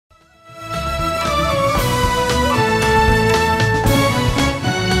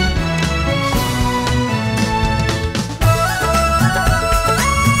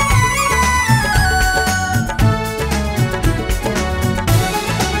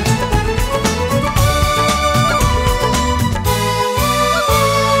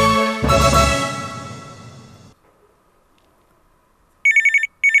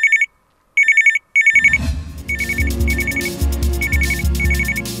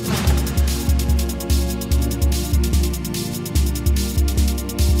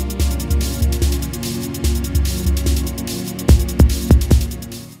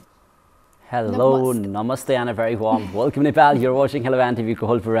Hello, namaste and a very warm welcome Nepal. You're watching Hello NTV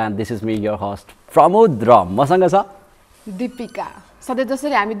Kohalpur and this is me, your host Pramod र मसँग छ Deepika. सधैं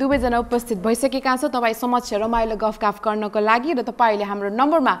जसरी हामी दुवै जना उपस्थित भइसकेका छौं तपाई समक्ष रमाइलो गफगाफ गर्नको लागि र तपाईले हाम्रो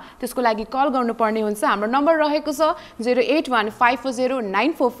नम्बरमा त्यसको लागि कल गर्नुपर्ने हुन्छ। हाम्रो नम्बर रहेको छ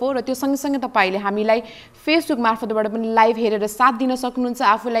 0815400944 र त्यो सँगसँगै तपाईले हामीलाई फेसबुक मार्फतबाट पनि लाइभ हेरेर साथ दिन सक्नुहुन्छ।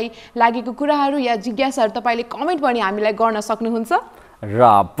 आफूलाई लागेको कुराहरू या जिज्ञासाहरू तपाईले कमेन्ट पनि हामीलाई गर्न सक्नुहुन्छ। र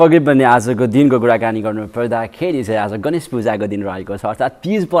पक्कै पनि आजको दिनको कुराकानी गर्नु पर्दाखेरि चाहिँ आज गणेश पूजाको दिन रहेको छ अर्थात्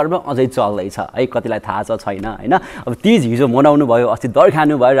तीज पर्व अझै चल्दैछ है। कतिलाई थाहा छ छैन हैन। अब तीज हिजो मनाउनु भयो, अस्ति दर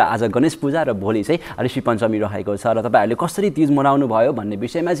खानु भयो र आज गणेश पूजा र भोलि चाहिँ ऋषि पञ्चमी रहेको छ र तपाईहरुले कसरी तीज मनाउनु भयो भन्ने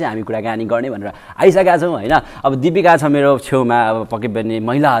विषयमा चाहिँ हामी कुराकानी गर्ने भनेर आइसकेका छौं हैन। अब दीपिका छ मेरो छेउमा। अब पक्कै पनि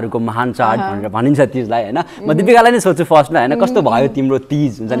महिलाहरूको महान चाड भनेर भनिन्छ तीजलाई हैन। म दीपिकालाई नै सोध्छु फर्स्टमा हैन, कस्तो भयो तिम्रो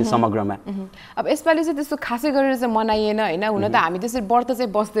तीज हुन्छ नि समग्रमा? अब यसपालि चाहिँ त्यस्तो खासै गरेर चाहिँ मनाइएन हैन। हुन त हामी त्यसरी व्रत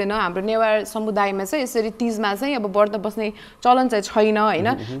चाहिँ बस्दैन। हाम्रो नेवार समुदायमा चाहिँ यसरी तीजमा चाहिँ अब व्रत बस्ने चलन चाहिँ छैन हैन।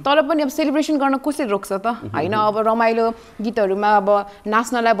 तर पनि अब सेलिब्रेसन गर्न कसरी रोक्छ त हैन। अब रमाइलो गीतहरुमा अब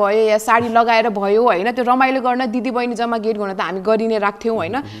नाच्नलाई भयो या साडी लगाएर भयो हैन, त्यो रमाइलो गर्न दिदी बहिनी जम्मा गेट गर्न त हामी गरि नै राख्थ्यौं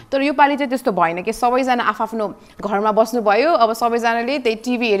हैन। तर यो पालि चाहिँ त्यस्तो भएन कि सबैजना आफआफ्नो घरमा बस्नु भयो। अब सबैजनाले त्यही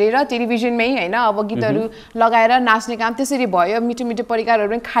टिभी हेरेर टेलिभिजनमै हैन अब गीतहरु लगाएर नाच्ने काम त्यसरी भयो। मिठो मिठो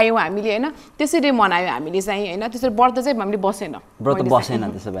परिकारहरु पनि खायौं हामीले हैन। त्यसरी मनायौं हामीले चाहिँ हैन। त्यसरी व्रत चाहिँ हामीले बसेन। व्रत बसेन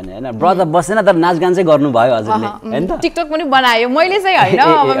त्यसो भने हैन। व्रत बसेन तर नाचगान चाहिँ गर्नु भयो हजुरले हैन त? टिकटक पनि बनायो मैले चाहिँ हैन।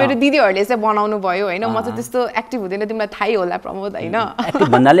 अब मेरो दिदीहरुले चाहिँ बनाउनु भयो हैन। म चाहिँ त्यस्तो एक्टिभ हुँदैन, तिमीलाई थाहै होला प्रमोद हैन। एक्टिभ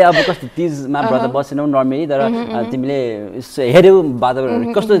भन्नाले अब कस्तो तीजमा व्रत बसेनौ नर्मली, तर तिमीले हेर्यौ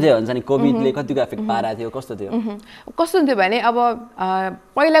वातावरण कस्तो थियो हुन्छ नि? कोभिडले कतिको इफेक्ट पारेको थियो, कस्तो थियो? कस्तो थियो भने अब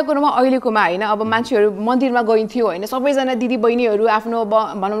पहिलाकोमा अहिलेकोमा हैन। अब मान्छेहरु मन्दिरमा गइन्थ्यो हैन। सबैजना दिदी बहिनीहरु आफ्नो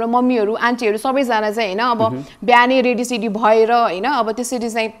भनौं न मम्मीहरु आन्टीहरु सबैजना चाहिँ हैन अब बिहानै रेडी सेडी भएर हैन अब त्यसरी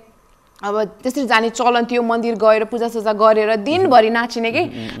चाहिँ अब त्यसरी जाने चलन थियो। मन्दिर गएर पूजासुजा गरेर दिनभरि नाचिने के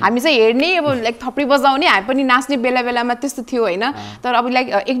हामी चाहिँ हेर्ने अब लाइक थप्री बजाउने, हामी पनि नाच्ने बेला बेलामा त्यस्तो थियो हैन। तर अब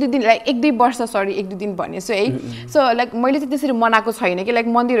लाइक एक दुई वर्ष सरी एक दुई दिन भनेछु है। सो लाइक मैले चाहिँ त्यसरी मनाएको छैन कि लाइक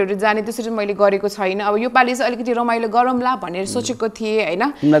मन्दिरहरु जाने त्यसरी मैले गरेको छैन। अब यो पालि चाहिँ अलिकति रमाइलो गरौँला भनेर सोचेको थिए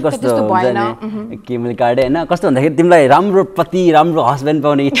हैन। त्यस्तो भएन के मैले कार्डे हैन। कस्तो भन्दाखेरि तिमीलाई राम्रो पति राम्रो हस्बेन्ड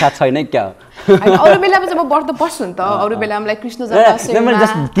पाउने इच्छा छैन क्या? अरु बेलामा चाहिँ म व्रत बस्छु नि त। अरु बेलामा लाइक कृष्ण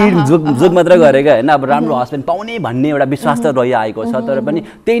जन्माष्टमीमा जोक मात्र गरेको हैन। अब राम्रो हस्बेन्ड पाउने भन्ने एउटा विश्वास त रहिआएको छ, तर पनि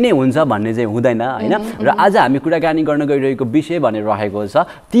त्यही नै हुन्छ भन्ने चाहिँ हुँदैन हैन। र आज हामी कुराकानी गर्न गइरहेको विषय भनेर रहेको छ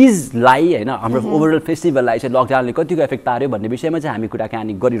तीजलाई हैन। हाम्रो ओभरअल फेस्टिभललाई चाहिँ लकडाउनले कतिको इफेक्ट पार्यो भन्ने विषयमा चाहिँ हामी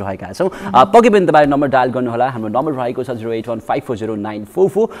कुराकानी गरिरहेका छौं। पक्कै पनि तपाईले नम्बर डायल गर्नु होला। हाम्रो नम्बर रहेको छ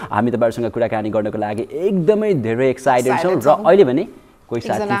 0815400944। हामी तपाईहरुसँग कुराकानी गर्नको लागि एकदमै धेरै एक्साइटेड छौं र अहिले भने कोही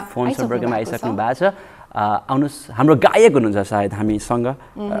साथी फोन सम्पर्कमा आइसक्नु भएको छ। आउनुस्, हाम्रो गायक हुनुहुन्छ सायद हामीसँग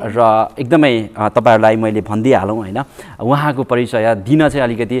र एकदमै तपाईहरुलाई मैले भन्दिहालौं हैन। उहाँको परिचय दिन चाहिँ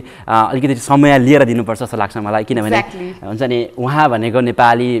अलिकति समय लिएर दिनुपर्छ जस्तो लाग्छ मलाई, किनभने हुन्छ नि उहाँ भनेको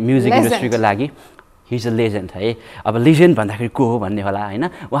नेपाली म्युजिक इन्डस्ट्रीको लागि हि इज अ लेजेन्ड है। अब लेजेन्ड भन्दाखेरि को हो भन्ने होला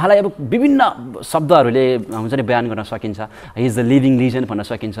हैन। उहाँलाई अब विभिन्न शब्दहरूले हुन्छ नि बयान गर्न सकिन्छ। He is the living legend भन्न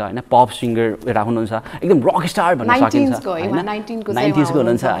सकिन्छ हैन। पप सिंगर एउटा हुनुहुन्छ, एकदम रक स्टार भन्न सकिन्छ हैन। 90s को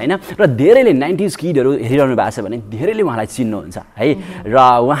हुनुहुन्छ हैन। र धेरैले 90s किडहरु हेरिरहनु भएको छ भने धेरैले उहाँलाई चिन्नुहुन्छ है। र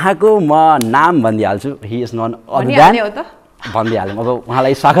उहाँको म नाम भनिदिहाल्छु। He is non other than भन्दिहालौँ। अब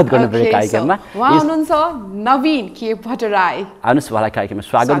उहाँलाई स्वागत गर्नुपर्ने कार्यक्रममा उहाँ हुनुहुन्छ नवीन के भट्टराई। आउनुस् उहाँलाई कार्यक्रममा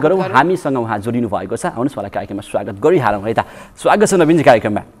स्वागत गरौँ। हामीसँग उहाँ जोडिनु भएको छ। आउनुस् उहाँलाई कार्यक्रममा स्वागत गरिहालौँ है त। स्वागत छ नवीनजी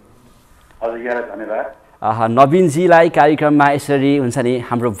कार्यक्रममा। हजुर यहाँलाई धन्यवाद। नवीनजीलाई कार्यक्रममा यसरी हुन्छ नि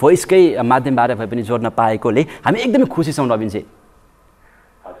हाम्रो भोइसकै माध्यमबाट भए पनि जोड्न पाएकोले हामी एकदमै खुसी छौँ नवीनजी।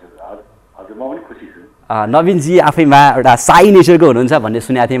 हजुर म पनि खुसी छु। नवीनजी आफैमा एउटा साई नेचरको हुनुहुन्छ भन्ने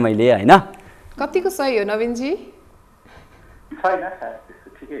सुनेको थिएँ मैले हैन। कतिको सही हो नवीनजी?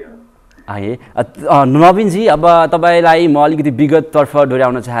 नवीनजी अब तपाईलाई म अलिकति विगततर्फ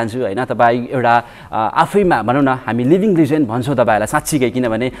डोर्याउन चाहन्छु हैन। तपाई एउटा आफैमा भनौं न हामी लिभिङ लेजेन्ड भन्छौँ तपाईलाई साच्चीकै,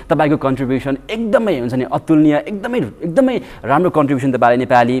 किनभने तपाईको कन्ट्रिब्युसन एकदमै हुन्छ नि अतुलनीय, एकदमै राम्रो कन्ट्रिब्युसन तपाईले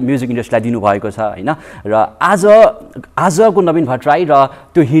नेपाली म्युजिक इन्डस्ट्रीलाई दिनुभएको छ हैन। र आजको नवीन भट्टराई र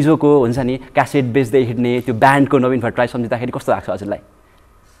त्यो हिजोको हुन्छ नि क्यासेट बेच्दै हिँड्ने त्यो ब्यान्डको नवीन भट्टराई सम्झिँदाखेरि कस्तो लाग्छ हजुरलाई?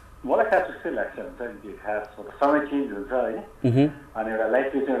 मलाई खास जस्तै लाग्छ हुन्छ नि। खास समय चेन्ज हुन्छ हैन। अनि एउटा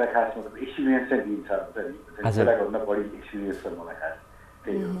लाइफले चाहिँ एउटा खास एक्सपिरियन्स चाहिँ दिन्छ हुन्छ नि। त्यसैले भन्दा बढी एक्सपिरियन्स छ मलाई खास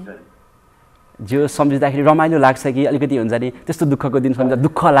त्यही हुन्छ नि। जो सम्झिँदाखेरि रमाइलो लाग्छ कि अलिकति हुन्छ नि त्यस्तो दुःखको दिन सम्झिँदा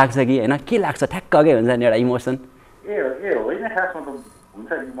दुःख लाग्छ कि हैन? के लाग्छ ठ्याक्क के हुन्छ नि एउटा इमोसन? होइन खासमा त हुन्छ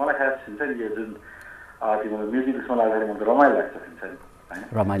नि मलाई खास हुन्छ नि यो जुन त्यो म्युजिक उसमा लाग्दाखेरि मलाई रमाइलो लाग्छ हुन्छ नि हैन।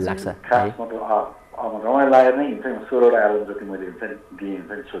 रमाइलो लाग्छ खासमा त अब रमाइलो लागेर नै हुन्छ नि 16 वटा एल्बम जति मैले हुन्छ नि दिएँ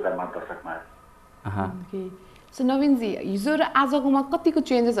हुन्छ नि श्रोतामा दर्शकमा। सो नवीनजी हिजो र आजकोमा कतिको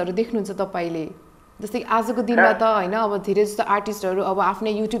चेन्जेसहरू देख्नुहुन्छ तपाईँले? जस्तै आजको दिनमा त होइन अब धेरै जस्तो आर्टिस्टहरू अब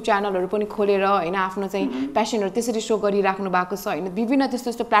आफ्नै युट्युब च्यानलहरू पनि खोलेर होइन आफ्नो चाहिँ प्यासनहरू त्यसरी सो गरिराख्नु भएको छ होइन, विभिन्न त्यस्तो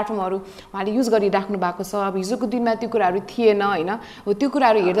त्यस्तो प्लेटफर्महरू उहाँले युज गरिराख्नु भएको छ। अब हिजोको दिनमा त्यो कुराहरू थिएन होइन, हो त्यो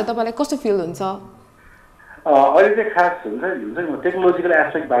कुराहरू हेर्दा तपाईँलाई कस्तो फिल हुन्छ? अहिले चाहिँ खास हुन्छ नि टेक्नोलोजिकल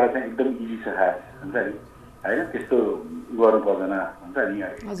एस्पेक्टबाट चाहिँ एकदम इजी छ खास हुन्छ नि होइन, त्यस्तो गर्नु पर्दैन हुन्छ नि,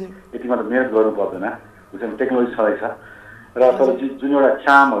 यति मात्र मिहिनेत गर्नु पर्दैन हुन्छ नि, टेक्नोलोजी छँदैछ र तर जुन एउटा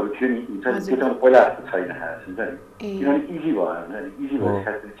चामहरू थियो नि हुन्छ नि त्यो चाहिँ पहिला जस्तो छैन खास हुन्छ नि, किनभने इजी भयो हुन्छ नि, इजी भयो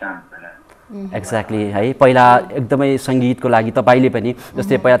खास त्यो चाम हुँदैन। एक्ज्याक्टली है, पहिला एकदमै सङ्गीतको लागि तपाईँले पनि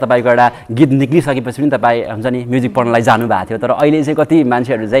जस्तै पहिला तपाईँको एउटा गीत निक्लिसकेपछि पनि तपाईँ हुन्छ नि म्युजिक पढ्नलाई जानुभएको थियो, तर अहिले चाहिँ कति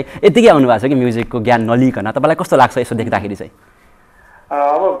मान्छेहरू चाहिँ यत्तिकै आउनुभएको छ कि म्युजिकको ज्ञान नलिकन। तपाईँलाई कस्तो लाग्छ यसो देख्दाखेरि चाहिँ?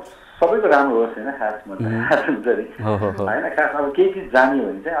 अब सबैको राम्रो होस् होइन खास हुन्छ नि होइन, खास अब केही चिज जान्यो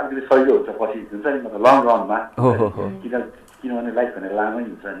भने चाहिँ अलिकति सजिलो हुन्छ पछि हुन्छ नि, मतलब लङ रनमा, किनभने लाइफ भनेर लामै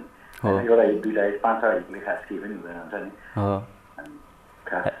हुन्छ नि, एउटा हिट दुईवटा हिट 5-6 हिटले खास केही पनि हुँदैन हुन्छ नि,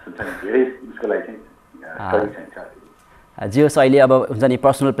 खास हुन्छ नि धेरै उसको लागि चाहिँ स्टडी चाहिन्छ। जे होस् अहिले अब हुन्छ नि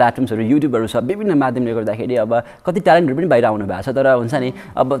पर्सनल प्लेटफर्म्सहरू युट्युबहरू छ, विभिन्न माध्यमले गर्दाखेरि अब कति ट्यालेन्टहरू पनि बाहिर आउनु भएको छ, तर हुन्छ नि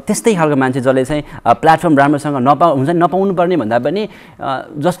अब त्यस्तै खालको मान्छे जसले चाहिँ प्लेटफर्म राम्रोसँग हुन्छ नि नपाउनु पर्ने भन्दा पनि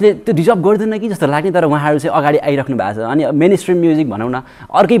जसले त्यो डिजर्भ गर्दैन कि जस्तो लाग्ने, तर उहाँहरू चाहिँ अगाडि आइराख्नु भएको छ। अनि मेन स्ट्रिम म्युजिक भनौँ न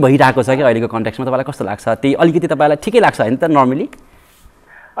अर्कै भइरहेको छ कि अहिलेको कन्टेक्स्टमा, तपाईँलाई कस्तो लाग्छ? त्यही अलिकति तपाईँलाई ठिकै लाग्छ होइन त नर्मली?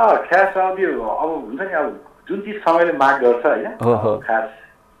 खास अब त्यो अब हुन्छ नि अब जुन चिज समयले माग गर्छ होइन, खास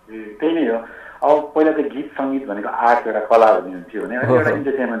त्यही नै हो। अब पहिला त गीत सङ्गीत भनेको आर्ट एउटा कला भन्ने हुन्थ्यो भने अहिले एउटा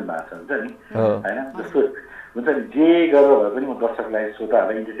इन्टरटेनमेन्ट भएको छ हुन्छ नि होइन, जस्तो हुन्छ नि जे गरेर भए पनि म दर्शकलाई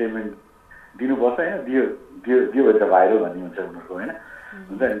श्रोताहरूलाई इन्टरटेनमेन्ट दिनुपर्छ होइन, दियो दियो दियो भने त भाइरल भन्ने हुन्छ उनीहरूको होइन,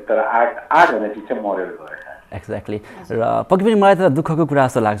 हुन्छ नि, तर आर्ट भन्ने चिज चाहिँ मरेर गयो। एक्ज्याक्टली, र पक्कै पनि मलाई त दुःखको कुरा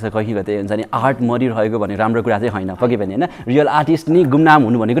जस्तो लाग्छ कहीँ कतै हुन्छ नि, आर्ट मरिरहेको भन्ने राम्रो कुरा चाहिँ होइन पक्कै पनि होइन, रियल आर्टिस्ट नि गुमनाम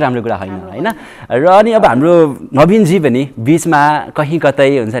हुनु भनेको राम्रो कुरा होइन होइन। र अनि अब हाम्रो नवीनजी पनि बिचमा कहीँ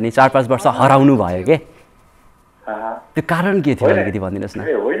कतै हुन्छ नि 4-5 वर्ष हराउनु भयो के, त्यो कारण के थियो अलिकति भनिदिनुहोस् न?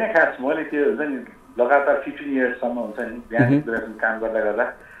 होइन खास मैले त्यो हुन्छ नि लगातार 15 इयर्ससम्म हुन्छ नि बिहान काम गर्दा गर्दा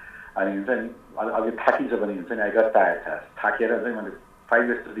अनि हुन्छ नि अलिक थाकिन्छ पनि हुन्छ नि, आई गट टायर्ड खास, थाकेर चाहिँ मैले 5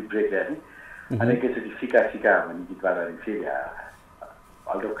 इयर्स जति ब्रेक ल्याएँ थिएँ, अनि एकैचोटि सिका भन्ने गीतबाट अनि फेरि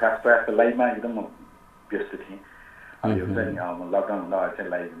अहिले खास प्रयासको लाइफमा एकदम म व्यस्त थिएँ। अनि हुन्छ नि म लकडाउन हुँदा चाहिँ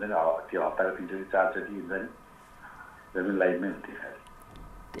लाइभ हुन्छ नि त्यो हप्ताको 3-4चोटि हुन्छ नि लाइभमै हुन्थेँ खास।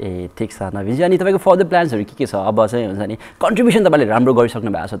 ए ठिक छ नवीनजी, अनि तपाईँको फर्दर प्लान्सहरू के छ? अब चाहिँ हुन्छ नि कन्ट्रिब्युसन तपाईँले राम्रो गरिसक्नु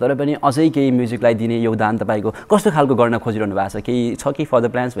भएको छ, तर पनि अझै केही म्युजिकलाई दिने योगदान तपाईँको कस्तो खालको गर्न खोजिरहनु भएको छ? केही छ कि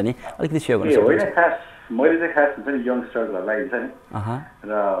फर्दर प्लान्स भने अलिकति सेयर गर्नु सक्नुहुन्छ? होइन खास मैले चाहिँ खास हुन्छ नि यङ्गस्टर्सहरूलाई हुन्छ नि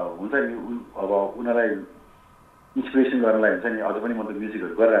र हुन्छ नि अब उनीहरूलाई इन्सपिरेसन गर्नलाई हुन्छ नि अझ पनि म त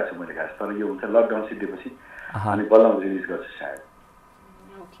म्युजिकहरू गरिरहेको छु मैले खास, तर यो हुन्छ लकडाउन सिद्धिएपछि अनि बल्ल रिलिज गर्छु सायद।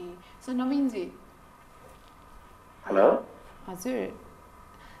 ओके, सो नवीनजी हेलो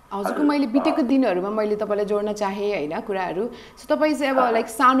हजुरको मैले बितेको दिनहरूमा मैले तपाईँलाई जोड्न चाहेँ होइन कुराहरू। सो तपाईँ चाहिँ अब लाइक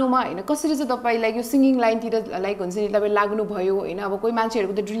सानोमा होइन कसरी चाहिँ तपाईँलाई यो सिङ्गिङ लाइनतिर लाइक हुन्छ नि तपाईँ लाग्नुभयो होइन, अब कोही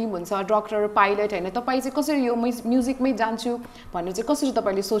मान्छेहरूको त ड्रिम हुन्छ डक्टर पाइलट होइन, तपाईँ चाहिँ कसरी यो म्युजिकमै जान्छु भन्ने चाहिँ कसरी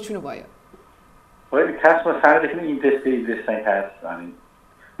तपाईँले सोच्नुभयो? होइन खासमा सानोदेखि नै इन्ट्रेस्ट चाहिँ खास, अनि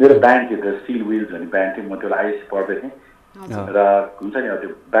मेरो ब्यान्ड थियो त्यो स्टिल विल्स भन्ने ब्यान्ड थियो, म त्यो आइएस पढ्दै थिएँ र हुन्छ नि अब त्यो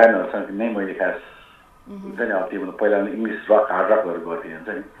ब्यान्डहरूसँग नै मैले खास हुन्छ नि अब त्यो पहिला इङ्ग्लिस रक हार्ड रकहरू गर्थेँ हुन्छ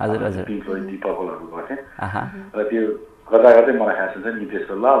नि, पिङ्क फ्लोइड डिप पर्पलहरू गर्थेँ र त्यो गर्दा गर्दै मलाई खास हुन्छ नि इन्ट्रेस्ट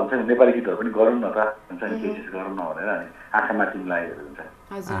ल हुन्छ नि नेपाली गीतहरू पनि गरौँ न त हुन्छ नि केही चिज गरौँ न भनेर अनि आँखामा तिमीलाइहरू हुन्छ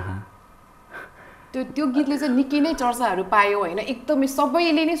त्यो गीतले चाहिँ निकै नै चर्चाहरू पायो होइन, एकदमै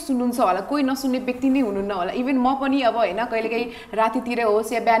सबैले नै सुन्नुहुन्छ होला, कोही नसुन्ने व्यक्ति नै हुनुहुन्न होला। इभन म पनि अब होइन कहिलेकाहीँ रातितिर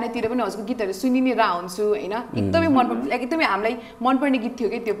होस् या बिहानतिर पनि हजुरको गीतहरू सुनि नै रहन्छु होइन, एकदमै मनपर्छ, एकदमै हामीलाई मनपर्ने गीत थियो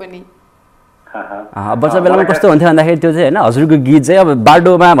कि त्यो पनि। बच्चा बेलामा कस्तो हुन्थ्यो भन्दाखेरि त्यो चाहिँ होइन हजुरको गीत चाहिँ अब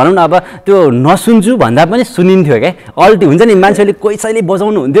बाटोमा भनौँ न अब त्यो नसुन्छु भन्दा पनि सुनिन्थ्यो क्या, अल्टी हुन्छ नि मान्छेले कसैले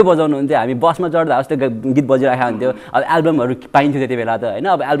बजाउनुहुन्थ्यो, हामी बसमा चढ्दा होस् त्यो गीत बजिरहेको हुन्थ्यो। अब एल्बमहरू पाइन्थ्यो त्यति बेला त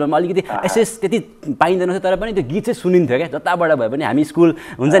होइन, अब एल्बम अलिकति त्यति पाइँदैन थियो, तर पनि त्यो गीत चाहिँ सुनिन्थ्यो क्या जताबाट भए पनि। हामी स्कुल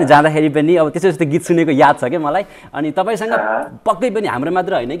हुन्छ नि जाँदाखेरि पनि अब त्यस्तो त्यस्तो गीत सुनेको याद छ क्या मलाई। अनि तपाईँसँग पक्कै पनि हाम्रो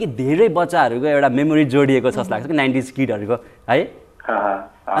मात्र होइन कि धेरै बच्चाहरूको एउटा मेमोरी जोडिएको छ जस्तो लाग्छ कि 90s किडहरूको है।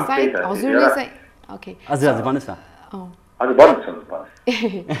 हजुरले चाहिँ ओके हजुर भन्नुहोस् न।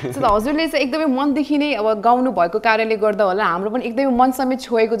 हजुरले चाहिँ एकदमै मनदेखि नै अब गाउनु भएको कारणले गर्दा होला हाम्रो पनि एकदमै मन समेत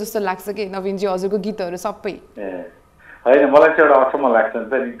छोएको जस्तो लाग्छ कि नवीनजी हजुरको गीतहरू सबै। होइन मलाई चाहिँ एउटा अचम्म लाग्छ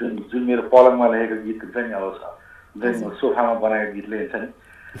नि जुन मेरो पलङमा लेखेको गीत हुन्छ नि अब सोफामा बनाएको गीतले हुन्छ नि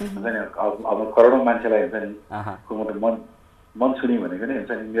हुन्छ नि अब करोडौँ मान्छेलाई हुन्छ नि को म त मन छुने भनेको नै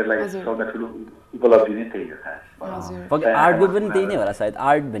हुन्छ नि मेरो लागि सबभन्दा ठुलो उपलब्धि नै त्यही हो खास। आर्टको पनि त्यही नै होला सायद,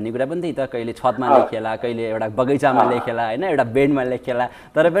 आर्ट भन्ने कुरा पनि त्यही त, कहिले छतमा लेखेला, कहिले एउटा बगैँचामा लेखेला होइन, एउटा बेडमा लेखेला,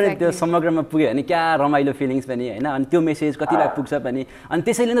 तर पनि त्यो समग्रमा पुग्यो भने क्या रमाइलो फिलिङ्स पनि होइन, अनि त्यो मेसेज कतिलाई पुग्छ पनि, अनि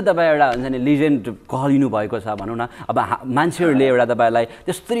त्यसैले नै तपाईँ एउटा हुन्छ नि लिजेन्ड कहलिनु भएको छ भनौँ न। अब मान्छेहरूले एउटा तपाईँलाई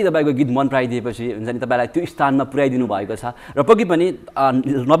त्यसरी तपाईँको गीत मन पराइदिएपछि हुन्छ नि तपाईँलाई त्यो स्थानमा पुर्याइदिनु भएको छ, र पक्कै पनि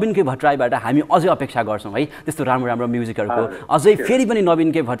नवीन के भट्टराईबाट हामी अझै अपेक्षा गर्छौँ है त्यस्तो राम्रो राम्रो म्युजिकहरूको, अझै फेरि पनि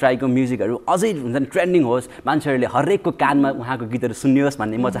नवीन के भट्टराईको म्युजिकहरू अझै हुन्छ नि ट्रेन्डिङ होस्, मान्छेहरूले हरेकको कानमा उहाँको गीतहरू सुन्नुहोस्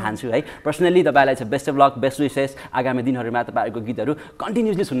भन्ने म चाहन्छु है। पर्सनली तपाईँलाई चाहिँ best of lock, best wishes, आगामी दिनहरूमा तपाईँहरूको गीतहरू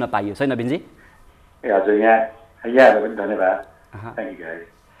कन्टिन्युसली सुन्न पाइयोस् है नवीनजी। ए हजुर, यहाँहरूलाई पनि धन्यवाद। Thank you guys.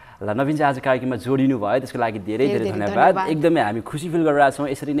 ल नवीन चाहिँ आज कार्यक्रममा जोडिनु भयो त्यसको लागि धेरै धेरै धन्यवाद। एकदमै हामी खुसी फिल गरिरहेका छौँ।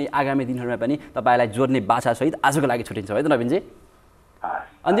 यसरी नै आगामी दिनहरूमा पनि तपाईँलाई जोड्ने बाछासहित आजको लागि छुट्टिन्छौँ है त नवीनजी।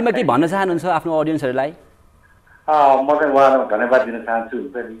 अन्तिममा के भन्न चाहनुहुन्छ आफ्नो अडियन्सहरूलाई? म चाहिँ उहाँलाई धन्यवाद दिन चाहन्छु।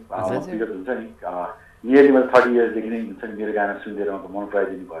 हुन्छ नि विगत हुन्छ नि नियरली मैले 30 इयर्सदेखि नै हुन्छ नि मेरो गाना सुनेर मन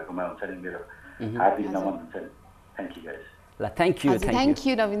पराइदिनु भएकोमा हुन्छ नि मेरो हार्दिक नमन हुन्छ नि। Thank you guys. ल थ्याङ्क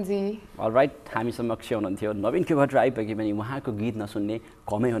यू नवीनजी। अलराइट, हामी समक्ष हुनुहुन्थ्यो नवीन के भट्टराई, पक्कै पनि उहाँको गीत नसुन्ने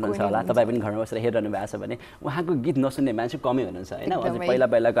कमै हुनुहुन्छ होला। तपाईँ पनि घरमा बसेर हेरिरहनु भएको छ भने उहाँको गीत नसुन्ने मान्छे कमै हुनुहुन्छ होइन। अझै पहिला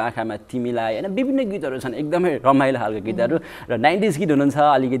पहिलाको आँखामा तिमीलाई होइन विभिन्न गीतहरू छन् एकदमै रमाइलो खालको गीतहरू, र 90s गीत हुनुहुन्छ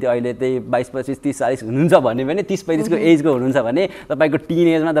अलिकति अहिले त्यही 22, 25, 30, 40 हुनुहुन्छ भने पनि 30, 35 को एजको हुनुहुन्छ भने तपाईँको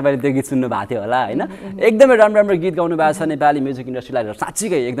टिन एजमा तपाईँले त्यो गीत सुन्नु भएको थियो होला होइन। एकदमै राम्रो राम्रो गीत गाउनु भएको छ, नेपाली म्युजिक इन्डस्ट्रीलाई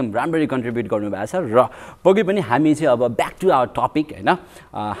साँच्चीकै एकदम राम्ररी कन्ट्रिब्युट गर्नुभएको छ। र पक्कै पनि हामी चाहिँ अब ब्याक टु आवर टपिक होइन,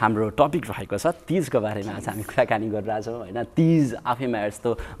 हाम्रो टपिक रहेको छ तीजको बारेमा आज हामी कुराकानी गरिरहेछौँ होइन। तीज आफैमा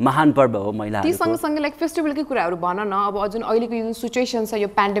यस्तो महान पर्व हो महिलाहरूको। तीज सँगसँगै लाइक फेस्टिभलकै कुराहरू भन न, अब जुन अहिलेको जुन सिचुएसन छ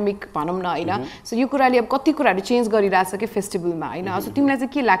यो पेन्डेमिक भनौँ न होइन, सो यो कुराले अब कति कुराहरू चेन्ज गरिरहेछ कि फेस्टिभलमा होइन। सो तिमीलाई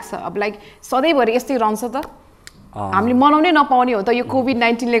चाहिँ के लाग्छ अब लाइक सधैँभरि यस्तै रहन्छ त? हामीले मनाउनै नपाउने हो त यो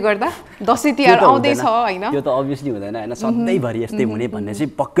कोभिड-19 ले गर्दा? दसैँ तिहार आउँदैछ होइन, त्यो त अभियसली हुँदैन होइन, सधैँभरि यस्तै हुने भन्ने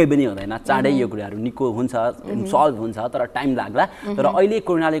चाहिँ पक्कै पनि हुँदैन। चाँडै यो कुराहरू निको हुन्छ, सल्भ हुन्छ, तर टाइम लाग्ला। तर अहिले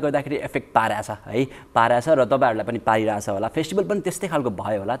कोरोनाले गर्दाखेरि इफेक्ट पारेछ है, पारेछ र तपाईँहरूलाई पनि पारिरहेछ होला। फेस्टिभल पनि त्यस्तै खालको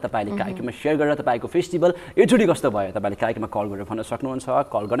भयो होला। तपाईँले कार्यक्रममा सेयर गरेर तपाईँको फेस्टिभल एकचोटि कस्तो भयो तपाईँले कार्यक्रममा कल गरेर भन्न सक्नुहुन्छ।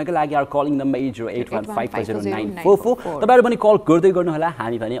 कल गर्नको लागि आवर कलिङ नम्बर 0815400944। तपाईँहरू पनि कल गर्दै गर्नुहोला।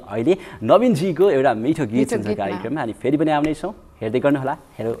 हामी पनि अहिले नवीनजीको एउटा मिठो गीत सुन्छ कार्यक्रममा, अनि फेरि पनि आउनेछौँ। हेर्दै गर्नुहोला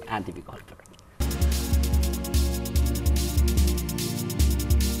hello NTV Kohalpur.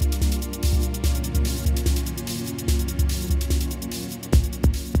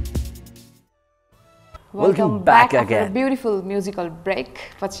 Welcome back after beautiful musical brake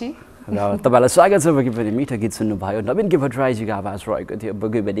पछि। र तपाईँलाई स्वागत छ। पक्कै पनि मिठो गीत सुन्नुभयो, नवीन के भट्टराईजीको आवाज रहेको थियो।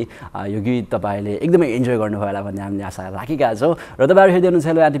 पक्कै पनि यो गीत तपाईँले एकदमै इन्जोय गर्नुभयो होला भन्ने हामीले आशा राखेका छौँ। र तपाईँहरू हेर्दै हुनुहुन्छ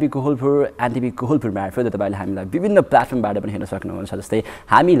hello NTV Kohalpur. NTV Kohalpur मार्फत तपाईँले हामीलाई विभिन्न प्लेटफर्मबाट पनि हेर्न सक्नुहुन्छ। जस्तै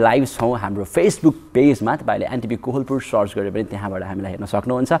हामी लाइभ छौँ हाम्रो फेसबुक पेजमा, तपाईँले एनटिभी कोहलपुर सर्च गरेर पनि त्यहाँबाट हामीलाई हेर्न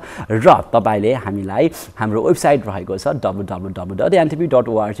सक्नुहुन्छ। र तपाईँले हामीलाई हाम्रो वेबसाइट रहेको छ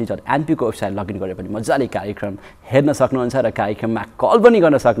www.ntv.org.np को वेबसाइट लगइन गरेर पनि मजाले कार्यक्रम हेर्न सक्नुहुन्छ र कार्यक्रममा कल पनि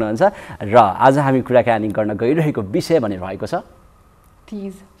गर्न सक्नुहुन्छ। र आज हामी कुराकानी गर्न गइरहेको विषय भने रहेको छ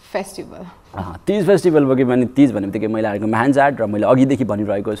तीज फेस्टिभल। तीज फेस्टिभल पक्कै पनि तीज भन्ने बित्तिकै महिलाहरूको महान चाड, र मैले अघिदेखि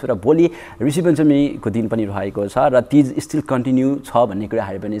भनिरहेको छु। र भोलि ऋषि पञ्चमीको दिन पनि रहेको छ, र तीज स्टिल कन्टिन्यू छ भन्ने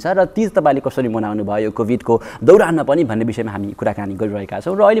कुराहरू पनि छ। र तीज तपाईँले कसरी मनाउनु भयो कोभिडको दौरानमा पनि भन्ने विषयमा हामी कुराकानी गरिरहेका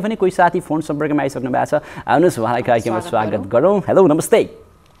छौँ। र अहिले पनि कोही साथी फोन सम्पर्कमा आइसक्नु भएको छ। आउनुहोस् उहाँलाई कार्यक्रममा स्वागत गरौँ। हेलो नमस्ते।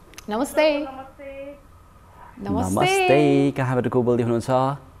 नमस्ते। नमस्ते, कहाँबाट को बोल्दै हुनुहुन्छ?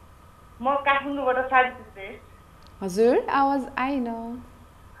 म काठमाडौँबाट सावित्री श्रेष्ठ। हजुर आवाज आएन।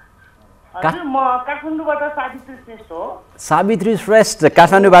 हजुर म काठमाडौँबाट सावित्री श्रेष्ठ हो। सावित्री श्रेष्ठ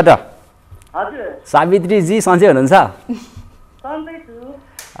काठमाडौँबाट? हजुर। सावित्रीजी सन्चै हुनुहुन्छ? सन्चै छु।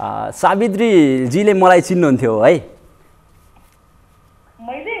 सावित्रीजीले मलाई चिन्नुहुन्थ्यो है?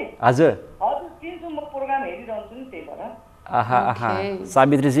 मैले? हजुर। हजुर चिन्छु, म प्रोग्राम हेरिरहन्छु नि त्यही भएर।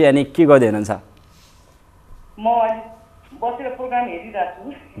 सावित्रीजी अनि के गर्दै हुनुहुन्छ? म अहिले बसेर प्रोग्राम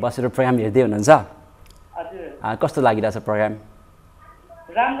हेरिरहेको छु। बसेर प्रोग्राम हेर्दै हुनुहुन्छ? हजुर। कस्तो लागिरहेछ प्रोग्राम?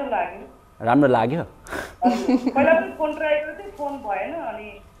 राम्रो लाग्यो। राम्रो लाग्यो? पहिला पनि फोन ट्राई गरेको थिएँ, फोन भएन,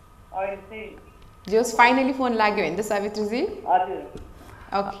 अनि अहिले चाहिँ जस फाइनली फोन लाग्यो हैन त सावित्रीजी? हजुर।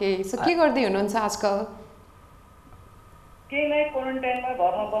 ओके, सो के गर्दै हुनुहुन्छ आजकल? केही नै, क्वारेन्टाइनमा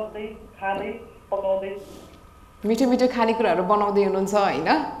घरमा बस्दै खाँदै पकाउँदै मिठो मिठो खानेकुराहरू बनाउँदै हुनुहुन्छ हैन?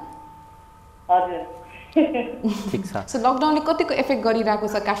 हजुर। ठीक छ। सो लकडाउनले कतिको इफेक्ट गरिरहेको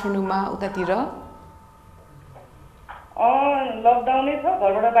छ काठमाडौँमा उतातिर? लकडाउनै छ,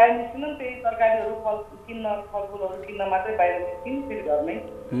 घरबाट बाहिर निस्किनु त्यही तरकारीहरू फलफुलहरू किन्न मात्रै बाहिर निस्किनु, फेरि घरमै।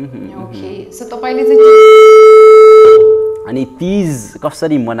 ओके, सो तपाईँले चाहिँ अनि तीज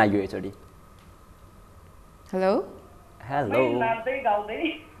कसरी मनायो यसरी? हेलो नाच्दै गाउँदै।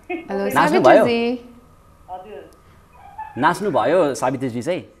 हेलो सावित्रीजी। हजुर नाच्नु भयो सावित्रीजी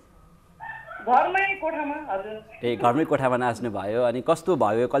चाहिँ? घरमै कोठामा। हजुर ए घरमै कोठामा नाच्नु भयो। अनि कस्तो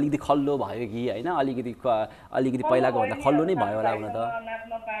भयो? अलिकति खल्लो भयो कि होइन? अलिकति पहिलाको भन्दा खल्लो नै भयो होला हुन त।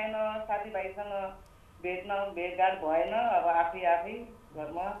 नाच्न पाएन, साथीभाइसँग भेटघाट भएन, अब आफै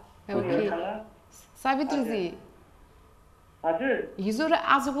घरमा। सावित्रीजी हजुर हिजो र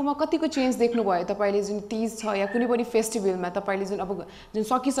आजकोमा कतिको चेन्ज देख्नुभयो तपाईँले? जुन तीज छ या कुनै पनि फेस्टिभलमा तपाईँले जुन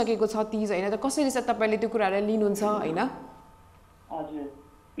सकिसकेको छ तीज होइन त, कसरी चाहिँ तपाईँले त्यो कुरालाई लिनुहुन्छ होइन? हजुर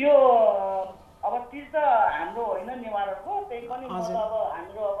यो अब तीज त हाम्रो होइन नेवारको, त्यही पनि अब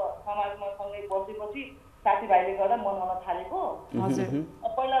हाम्रो अब समाजमा सँगै बसेपछि साथीभाइले गर्दा मनाउन थालेको। हजुर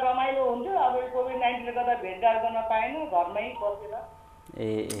पहिला रमाइलो हुन्थ्यो, अब कोभिड-19ले गर्दा भेटघाट गर्न पाएन, घरमै बसेर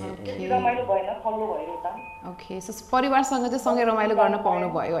रमाइलो भएन, खल्लो भयो यता। ओके, सो परिवारसँग चाहिँ सँगै रमाइलो गर्न पाउनु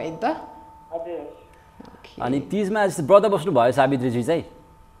भयो है त? हजुर। अनि तीजमा व्रत बस्नु भयो सावित्रीजी चाहिँ?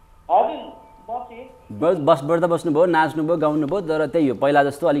 हजुर बसे। व्रत बस्नुभयो, नाच्नुभयो, गाउनुभयो, तर त्यही हो पहिला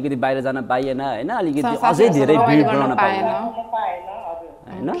जस्तो अलिकति बाहिर जान पाइएन होइन? अलिकति अझै धेरै भिड बनाउन पाएन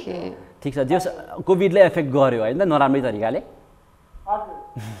होइन? ठिक छ, त्यो कोभिडले एफेक्ट गर्यो होइन त नराम्रै तरिकाले?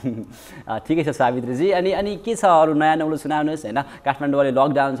 ठिकै छ सावित्रीजी। अनि के छ अरू नयाँ नौलो सुनाउनुहोस् होइन? काठमाडौँ अहिले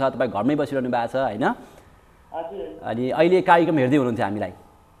लकडाउन छ, तपाईँ घरमै बसिरहनु भएको छ होइन? अनि अहिले कार्यक्रम हेर्दै हुनुहुन्थ्यो हामीलाई?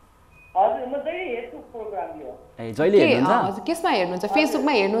 ए जहिले हेर्नुहुन्छ? केसमा हेर्नुहुन्छ?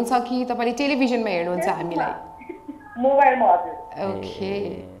 फेसबुकमा हेर्नुहुन्छ कि तपाईँले टेलिभिजनमा हेर्नुहुन्छ हामीलाई? मोबाइलमा। हजुर। ओके,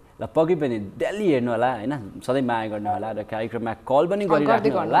 ल पक्कै पनि डेली हेर्नु होला होइन? सधैँ माया गर्नु होला र कार्यक्रममा कल पनि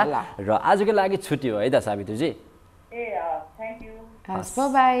गरिराख्नु होला। र आजको लागि छुट्टी हो है त सावित्रीजी? Thank you.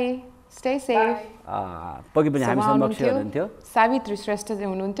 By, stay safe. पक्कै पनि हामी समक्ष हुनुहुन्थ्यो सावित्री श्रेष्ठ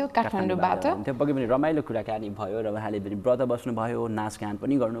चाहिँ हुनुहुन्थ्यो काठमाडौँबाट। पक्कै पनि रमाइलो कुराकानी भयो र उहाँले पनि व्रत बस्नुभयो, नाचगान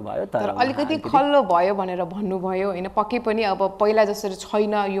पनि गर्नुभयो, तर अलिकति खल्लो भयो भनेर भन्नुभयो होइन? पक्कै पनि अब पहिला जसरी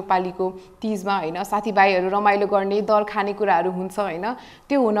छैन यो पालिको तीजमा होइन? साथीभाइहरू रमाइलो गर्ने, दर खाने कुराहरू हुन्छ होइन?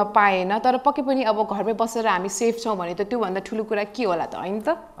 त्यो हुन पाएन, तर पक्कै पनि अब घरमै बसेर हामी सेफ छौँ भने त त्योभन्दा ठुलो कुरा के होला त होइन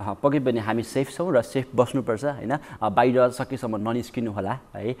त? पक्कै पनि हामी सेफ छौँ र सेफ बस्नुपर्छ होइन? बाहिर सकेसम्म ननिस्किनु होला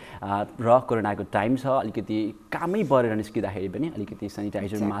है? र कोरोनाको टाइम छ, अलिकति कामै परेर निस्किँदाखेरि पनि अलिकति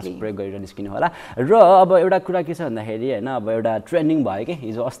सेनिटाइजर मास्क प्रयोग गरेर निस्किनु होला। र अब एउटा कुरा के छ भन्दाखेरि होइन, अब एउटा ट्रेन्डिङ भयो कि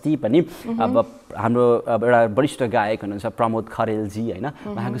हिजो अस्ति पनि अब हाम्रो अब एउटा वरिष्ठ गायक हुनुहुन्छ प्रमोद खरेलजी होइन?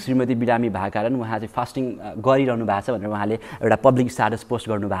 उहाँको श्रीमती बिरामी भएको कारण उहाँ चाहिँ फास्टिङ गरिरहनु भएको छ भनेर उहाँले एउटा पब्लिक स्ट्याटस पोस्ट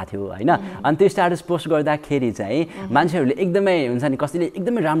गर्नुभएको थियो होइन? अनि त्यो स्ट्याटस पोस्ट गर्दाखेरि चाहिँ मान्छेहरूले एकदमै हुन्छ नि, कसैले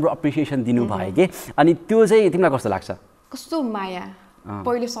एकदमै राम्रो एप्रिसिएसन दिनुभयो कि। अनि त्यो चाहिँ तिमीलाई कस्तो लाग्छ? कस्तो माया,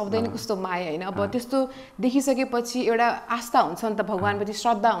 पहिले शब्दै नै कस्तो माया होइन? अब त्यस्तो देखिसकेपछि एउटा आस्था हुन्छ नि त, भगवानप्रति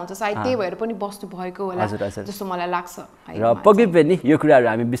श्रद्धा हुन्छ, सायद त्यही भएर पनि बस्नु भएको होला जस्तो मलाई लाग्छ। र पक्कै पनि यो कुराहरू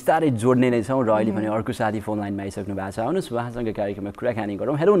हामी बिस्तारै जोड्ने नै छौँ। र अहिले पनि अर्को साथी फोन लाइनमा आइसक्नु भएको छ, आउनुहोस् उहाँसँग कार्यक्रममा कुराकानी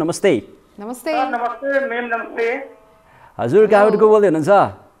गरौँ। हेलो नमस्ते। नमस्ते। नमस्ते मेम। नमस्ते हजुर, कहाँबाट को बोल्दै हुनुहुन्छ?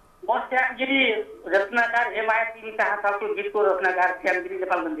 म श्यामगिरी, रचनाकार एमआई टिभी कहाँ छ गीतको रचनाकार श्यामगिरी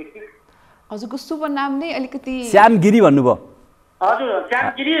नेपालगञ्जदेखि। हजुरको शुभ नाम नै अलिकति श्यामगिरी भन्नुभयो? हजुर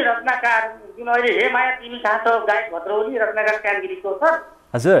श्यामगिरी रत्नाकार, जुन अहिले हे माया तिमी कहाँ छ गायक भद्रौली रत्नाकार श्यामगिरीको सर।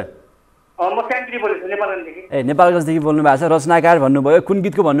 हजुर म श्यामगिरी बोलेको नेपालगञ्जदेखि। ए नेपालगञ्जदेखि बोल्नु भएको छ, रचनाकार भन्नुभयो, कुन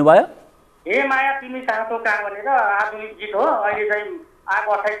गीतको भन्नुभयो? हे माया तिमी कहाँ छ कहाँ भनेर आधुनिक गीत हो, अहिले चाहिँ आएको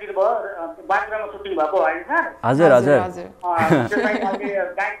 28 दिन भयो, बाजुरामा सुटिङ भएको होइन सर? हजुर हजुर। त्यो चाहिँ अहिले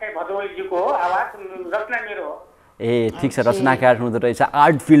गायक चाहिँ भद्रौलीजीको हो, आवाज रचना मेरो हो। ए ठिक छ, रचनाकार हुनुहुँदो रहेछ,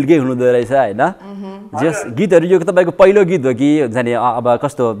 आर्ट फिल्डकै हुनुहुँदो रहेछ होइन? जस गीतहरू यो तपाईँको पहिलो गीत हो कि हुन्छ नि अब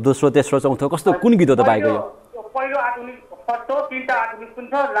कस्तो दोस्रो तेस्रो चौथो कस्तो कुन गीत हो तपाईँको? यो पहिलो आधुनिक फर्स्ट हो, तीनटा आधुनिक पनि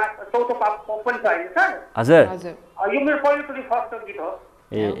छ, लास्ट चौथो पप पनि छ होइन सर? हजुर, यो मेरो पहिलोचोटि फर्स्ट गीत हो।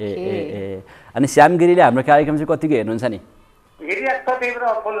 ए ए ए ए अनि श्यामगिरीले हाम्रो कार्यक्रम चाहिँ कतिको हेर्नुहुन्छ नि? हेरिरहेको छ, त्यही भएर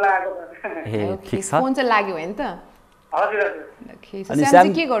फोन लगाएको। ए ठिक छ, फोन चाहिँ लाग्यो होइन त? हजुर हजुर। अनि श्याम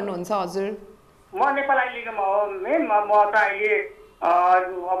के गर्नुहुन्छ हजुर? म नेपाल आइलिगमा हो मेम, म त अहिले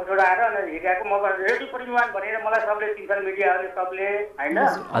अब छोडाएर हेरिरहेको। म रेडियो प्रेमीवान भनेर मलाई सबले चिन्छन्, मिडियाहरूले सबले होइन?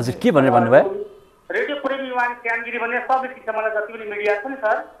 हजुर के भनेर भन्नुभयो? रेडियो प्रेमीवान श्यामगिरी भनेर सबले चिन्छ मलाई, जति पनि मिडिया छ नि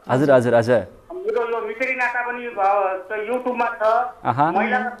सर। हजुर हजुर हजुर। मेरो यो मितेरी नाता पनि युट्युबमा छ,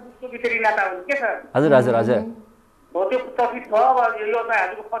 महिला पुरुषको मितेरी नाता हो के सर? हजुर हजुर हजुर। हो त्यो टपिक छ, अब यो चाहिँ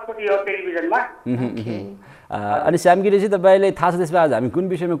हजुरको फर्स्टचोटि हो टेलिभिजनमा। अनि श्यामगिरी चाहिँ तपाईँले थाहा छ त्यसमा आज हामी कुन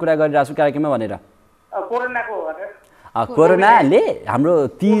विषयमा कुरा गरिरहेको छौँ कार्यक्रममा भनेर? कोरोनाको हो हजुर। कोरोनाले हाम्रो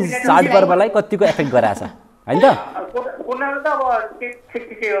तीज चाडपर्वलाई कतिको एफेक्ट गराएको छ? हैन त कोर्नरमा त अब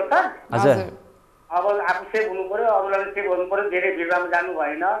ठिकै हो सर हजुर अब आफू सेफ हुनु पर्यो अरूलाई सेफ हुनु पर्यो धेरै भिडमा जानु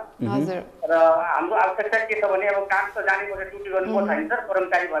भएन हजुर र हाम्रो आवश्यकता के छ भने अब काम त जानै पर्छ ड्युटी गर्नु पर्छ हैन सर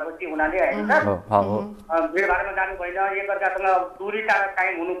कर्मचारी भएपछि हुनाले हैन सर भिडभाडमा जानु भएन एकअर्कासँग दूरी टाढा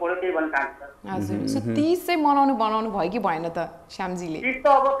कायम हुनु पर्यो त्यही भन्न चाहन्छु सर हजुर सो 30 चाहिँ बनाउनु भयो कि भएन त श्यामजीले 30 त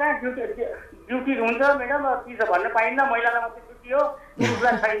अब कहाँ ड्युटी हुन्छ म्याडम 30 भन्न पाइन्न महिलालाई मात्रै ड्युटी हो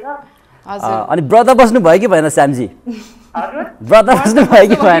पुरुषलाई छैन हजुर अनि व्रत बस्नु भयो कि भएन श्यामजी हजुर व्रत बस्नु भयो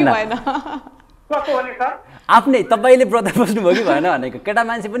कि भएन कस्तो भने सर आफ्नै तपाईले व्रत बस्नु भयो कि भएन भनेको केटा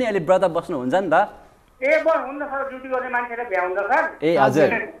मान्छे पनि अहिले व्रत बस्नु हुन्छ नि त ए हुन्न सर ड्युटी गर्ने मान्छेले भ्याउँछ सर ए हजुर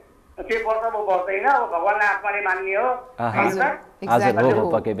के पर्छ अब बस्दैन अब भगवानलाई आत्माले मान्ने हो हजुर हो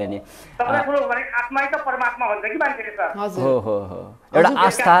पक्कै पनि सबैले ठुलो भने आत्मै त परमात्मा भन्छ कि मान्छेले सर हो एउटा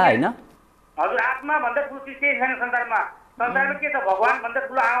आस्था हैन हजुर आत्मा भन्दा ठुलो चिज केही छैन संसारमा संसारमा के छ भगवान भन्दा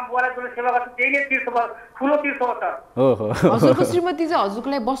ठुलो आमा बुवालाई जसले सेवा गर्छ त्यही नै तीर्थ ठुलो तीर्थ हो सर हजुरको श्रीमती चाहिँ हजुरको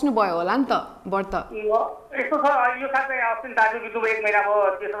लागि बस्नु भयो होला नि त व्रत यस्तो छ यो साथै अस्ति दाजु बिजु 1 महिना भयो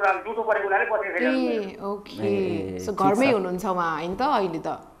त्यसो जुठो परेको हुनाले बसेको छैन ए ओके सो घरमै हुनुहुन्छ उहाँ हैन त अहिले त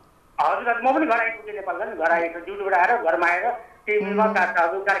हजुर म पनि घर आइपुगेँ नेपालमा घर आएको ड्युटीबाट आएर घरमा आएर टिभीमा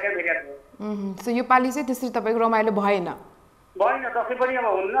हजुर कार्यक्रम हेरेको थिएँ सो यो पालि चाहिँ त्यसरी तपाईको रमाइलो भएन भएन दसैँ पनि अब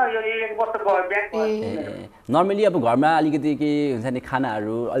हुन्न यो 1 वर्ष ब्याक नर्मली अब घरमा अलिकति के हुन्छ नि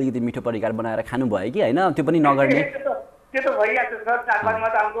खानाहरू अलिकति मिठो परिकार बनाएर खानु भयो कि हैन त्यो पनि नगर्ने त्यो त भइहाल्छ सर चाडबाडमा त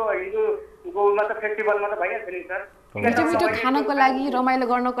हाम्रो हिन्दूमा त फेस्टिभलमा त भइहाल्छ नि सर मिठो खानको लागि रमाइलो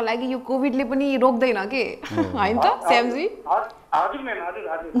गर्नको लागि यो कोभिडले पनि रोक्दैन के हैन त श्यामजी हजुर म्याम हजुर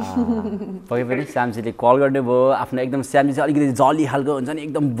पक्कै पनि श्यामजीले कल गर्ने भयो आफ्नो एकदम श्यामजी चाहिँ अलिकति जली खालको हुन्छ नि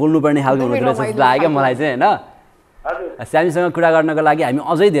एकदम बोल्नुपर्ने खालको हुनुहुँदो रहेछ जस्तो लाग्यो मलाई चाहिँ हैन श्यामजीसँग कुरा गर्नको लागि हामी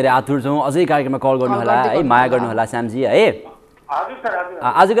अझै धेरै आतुर छौँ अझै कार्यक्रममा कल गर्नु होला है माया गर्नु होला श्यामजी है हजुर सर हजुर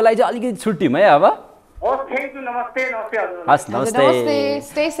आजको लागि चाहिँ अलिकति छुट्टियौँ है अब थ्यांक यू नमस्ते हजुर हस् नमस्ते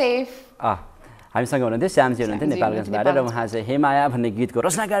स्टे सेफ हामीसँग हुनुहुन्थ्यो श्यामजी हुनुहुन्थ्यो नेपालगञ्जबाट र उहाँ चाहिँ हे माया भन्ने गीतको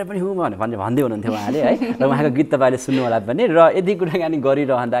रचनाकार पनि हुँ भन्दै हुनुहुन्थ्यो उहाँले है र उहाँको गीत तपाईँले सुन्नु होला पनि र यदि कुराकानी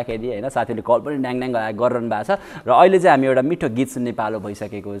गरिरहँदाखेरि होइन साथीहरूले कल पनि ड्याङ गरिरहनु भएको छ र अहिले चाहिँ हामी एउटा मिठो गीत सुन्ने पालो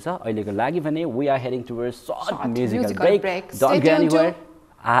भइसकेको छ अहिलेको लागि भने we are heading towards short musical brake don't go anywhere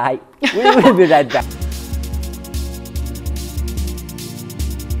we will be right back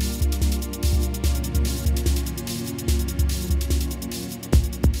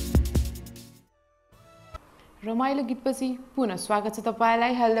रमाइलो गीतपछि पुनः स्वागत छ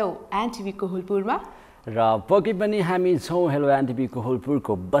तपाईलाई हेलो एनटीभी कोहलपुरमा र पक्कै पनि हामी छौँ हेलो एनटीभी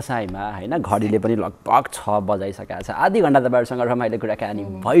कोहलपुरको बसाइमा होइन घडीले पनि लगभग 6 बजाइसकेको छ आधी घण्टा तपाईँहरूसँग रमाइलो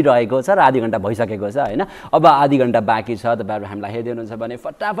कुराकानी भइरहेको छ र आधी घण्टा भइसकेको छ होइन अब आधी घण्टा बाँकी छ तपाईँहरू हामीलाई हेर्दै हुनुहुन्छ भने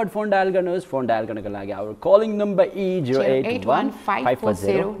फटाफट फोन डायल गर्नुहोस् फोन डायल गर्नको लागि आवर कलिङ नम्बर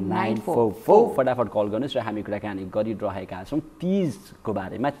E0815409444 फटाफट कल गर्नुहोस् र हामी कुराकानी गरिरहेका छौँ तीजको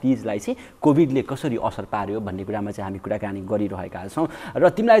बारेमा तीजलाई चाहिँ कोभिडले कसरी असर पार्यो भन्ने कुरामा चाहिँ हामी कुराकानी गरिरहेका छौँ र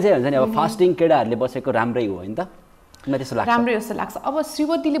तिमीलाई चाहिँ हुन्छ नि अब फास्टिङ केटाहरूले बसेको राम्रै हो हैन त मलाई त्यस्तो लाग्छ राम्रै जस्तो लाग्छ अब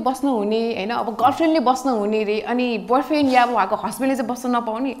श्रीमतीले बस्न हुने हैन अब गर्लफ्रेन्डले बस्न हुने रे अनि बोयफ्रेन्ड या उहाँको हस्बेन्डले चाहिँ बस्न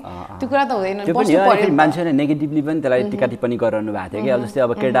नपाउने त्यो कुरा त हुँदैन बस्नु पर्यो मान्छेले नेगेटिभली पनि त्यसलाई टिका टिप्पणी गरिरहनु भएको थियो कि अब जस्तै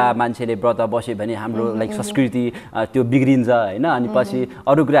अब केटा मान्छेले व्रत बस्यो भने हाम्रो लाइक संस्कृति त्यो बिग्रिन्छ हैन अनि पछि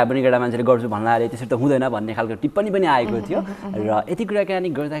अरू कुरा पनि केटा मान्छेले गर्छु भन्नाले त्यसरी त हुँदैन भन्ने खालको टिप्पणी पनि आएको थियो र यति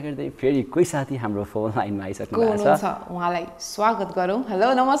कुराकानी गर्दा गर्दै फेरि कोही साथी हाम्रो फोन लाइनमा आइसक्नु भएको छ उहाँलाई स्वागत गरौँ हेलो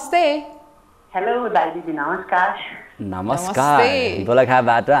नमस्ते हेलो दाइ दिदी नमस्कार नमस्कार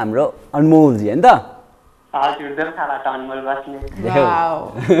दोलखाबाट हाम्रो अनमोलजी हैन त हजुर दोलखाबाट अनमोल बस्ने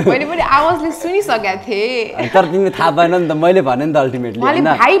मैले पनि आवाजले सुनिसकेको थिएँ तर तिमीले थाहा भएन नि त मैले भने नि त अल्टिमेटली हैन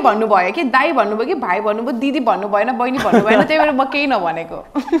भाइ भन्नुभयो कि दाइ भन्नुभयो कि भाइ भन्नुभयो दिदी भन्नु भएन बहिनी भन्नु भएन त्यही भएर म केही नभनेको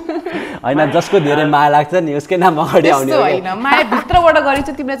हैन जसको धेरै माया लाग्छ नि उसकै नाम अगाडि आउने हो हैन माया भित्रबाट गरिन्छ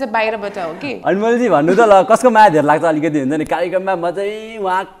तिमीले चाहिँ बाहिरबाट हो कि अनमोलजी भन्नु त ल कसको माया धेरै लाग्छ अलिकति हुन्छ नि कार्यक्रममा म चाहिँ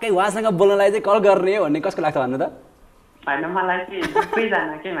उहाँसँग बोल्नलाई चाहिँ कल गर्ने भन्ने कसको लाग्छ भन्नु त हैन मलाई चाहिँ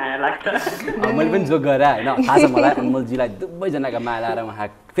दुवैजना के माया लाग्छ मैले पनि जोक गरेँ हैन थाहा छ मलाई अनमोलजीलाई दुवैजनाको माया लागेर उहाँ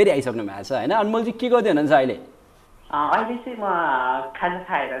फेरि आइसक्नु भएको छ हैन अनमोलजी के गर्दै हुनुहुन्छ अहिले अहिले चाहिँ म खाजा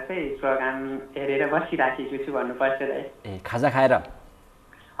खाएर चाहिँ प्रोग्राम हेरेर बसिराखेको छु भन्नुपर्छ है ए खाजा खाएर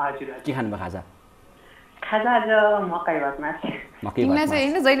हजुर के खानुभयो खाजा खाजा आज मकै भातमा तिमीलाई चाहिँ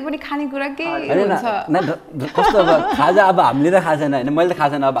हैन जहिले पनि खानेकुरा के हुन्छ कस्तो अब खाजा अब हामीले त खाएको छैन हैन मैले त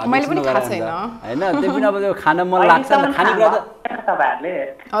खाएको छैन अब मैले पनि खाएको छैन हैन त्यही पनि अब त्यो खान मन लाग्छ नि खानेकुरा त तपाईहरुले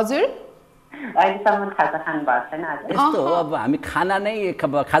हजुर अहिलेसम्म खाजा खानु भएको छैन आज यस्तो हो अब हामी खाना नै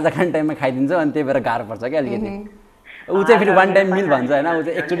खाजा खाने टाइममा खाइदिन्छौँ अनि त्यही भएर गाह्रो पर्छ क्या अलिकति ऊ चाहिँ फेरि वान टाइम मिल भन्छ होइन, ऊ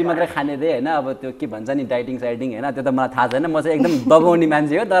चाहिँ एकचोटि मात्रै खाने रे होइन। अब त्यो के भन्छ नि डाइटिङ साइटिङ होइन, त्यो त मलाई थाहा छैन। म चाहिँ एकदम दबाउने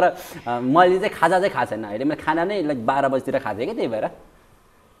मान्छे हो, तर मैले चाहिँ खाजा चाहिँ खाएको छैन अहिले। मैले खाना नै लाइक 12 बजीतिर खाएको थिएँ कि, त्यही भएर।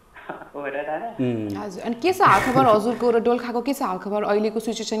 हजुर, अनि के छ हालखबर हजुरको र दोलखाको के छ हालखबर? अहिलेको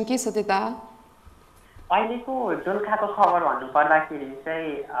सिचुएसन के छ त्यता? अहिलेको दोलखाको खबर भन्नुपर्दाखेरि चाहिँ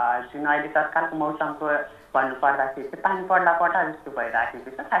जुन अहिले तत्कालको मौसमको भन्नुपर्दाखेरि चाहिँ पानी पर्दा पर्दा जस्तो भइराखेको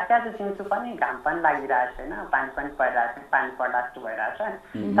छ। खासै आज दिउँसो पनि घाम पनि लागिरहेको छैन, पानी पनि परिरहेको छ, पानी पर्दा जस्तो भइरहेको छ।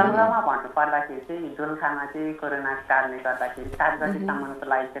 सङ्ग्रहमा भन्नुपर्दाखेरि चाहिँ दोलखामा चाहिँ कोरोनाको कारणले गर्दाखेरि 7 गतेसम्मको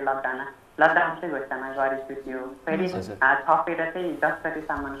लागि चाहिँ लकडाउन चाहिँ घोषणा गरेको थियो। फेरि थपेर चाहिँ 10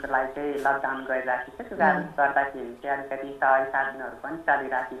 गतेसम्मको लागि चाहिँ लकडाउन गरिराखेको छ। त्यो कारणले गर्दाखेरि चाहिँ अलिकति 6-7 दिनहरू पनि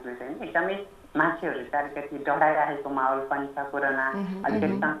चलिराखेको छैन। एकदमै मान्छेहरू चाहिँ अलिकति डराइराखेको माहौल पनि छ। कोरोना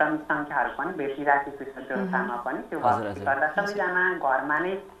अलिकति सङ्क्रमित सङ्ख्याहरू पनि भेटिराखेको छ दोलखामा पनि। त्यो भएकोले गर्दा सबैजना घरमा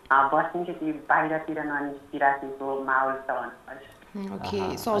नै बस्ने, त्यति बाहिरतिर ननिस्किराखेको माहौल छ भन्नुपर्छ। ओके,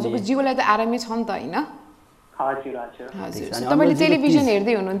 सो हजुरको जीवनलाई त आरामै छ नि त होइन? हजुर हजुर हजुर। तपाईँले टेलिभिजन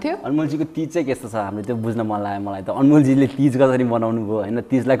हेर्दै हुनुहुन्थ्यो? अनमोलजीको तीज चाहिँ कस्तो छ हाम्रो त्यो बुझ्न मन लाग्यो मलाई त। अनमोलजीले तीज कसरी मनाउनु भयो होइन,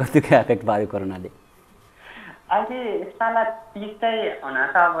 तीजलाई कति एफेक्ट पार्यो कोरोनाले? अहिले यसपाला तीज चाहिँ हुन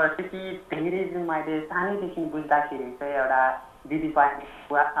त अब त्यति धेरै जुन मैले सानैदेखि बुझ्दाखेरि चाहिँ एउटा दिदीबहिनी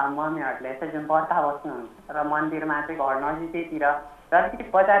मम्मीहरूले चाहिँ जुन व्रत बस्नुहुन्छ र मन्दिरमा चाहिँ घर नजिकैतिर र अलिकति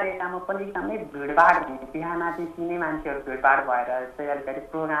बजार एरियामा पनि एकदमै भिडभाड हुने, बिहानदेखि नै मान्छेहरू भिडभाड भएर चाहिँ अलिकति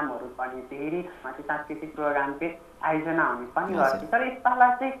प्रोग्रामहरू पनि धेरै सांस्कृतिक प्रोग्राम चाहिँ आयोजना हुने पनि गर्छ। तर यसपाला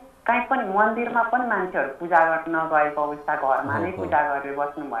चाहिँ कहीँ पनि मन्दिरमा पनि मान्छेहरू पूजा गर्न नगएको अवस्था, घरमा नै पूजा गरेर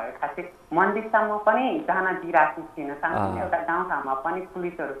बस्नुभयो। खासै मन्दिरसम्म पनि जान दिइराखेको थिएन। सानो एउटा गाउँठाउँमा पनि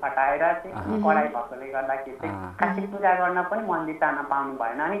पुलिसहरू खटाएर चाहिँ कडाइ भएकोले गर्दाखेरि चाहिँ खासै पूजा गर्न पनि मन्दिर जान पाउनु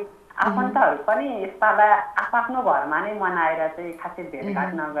भएन। अनि आफन्तहरू पनि यसपाला आफ्नो घरमा नै मनाएर चाहिँ खासै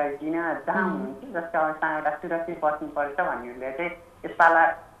भेटघाट नगरिकन जहाँ हुनुहुन्छ जस्तो अवस्थामा एउटा सुरक्षित बस्नुपर्छ भन्नेहरूले चाहिँ यसपाला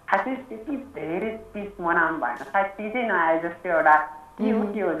खासै त्यति धेरै तीज मनाउनु भएन। सायद तीजै नआए जस्तो एउटा के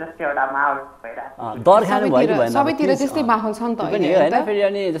हो जस्तो एउटा माहौल भइरहेको डर खानु भयो भएन? सबैतिर त्यस्तै माहौल छ नि त होइन। फेरि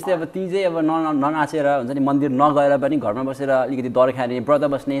अनि जस्तै अब तीजै अब ननाचेर हुन्छ नि, मन्दिर नगएर पनि घरमा बसेर अलिकति डर खाने, व्रत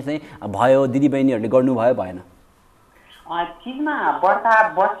बस्ने चाहिँ भयो, दिदीबहिनीहरूले गर्नुभयो भएन? चिजमा व्रत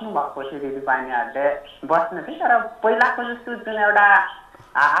बस्नु भएको थियो दिदीबहिनीहरूले बस्नु चाहिँ। तर पहिलाको जस्तो जुन एउटा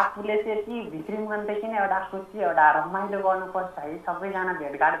आफूले चाहिँ कि भित्री मनदेखि नै एउटा खुसी, एउटा रमाइलो गर्नुपर्छ है, सबैजना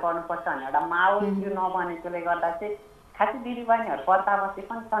भेटघाट गर्नुपर्छ भन्ने एउटा माहौल त्यो नबनेकोले गर्दा चाहिँ खासै दिदीबहिनीहरू व्रत बसे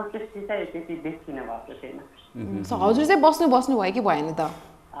पनि सन्तुष्टि चाहिँ त्यति देखिनु भएको छैन। हजुर चाहिँ बस्नु भयो कि भएन त?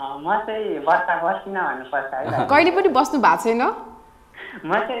 म चाहिँ व्रत बसिनँ भन्नुपर्छ है। कहिले पनि बस्नु भएको छैन?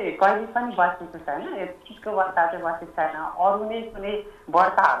 म चाहिँ कहिले पनि बसेको छैन, यतिको व्रत चाहिँ बसेको छैन। अरू नै कुनै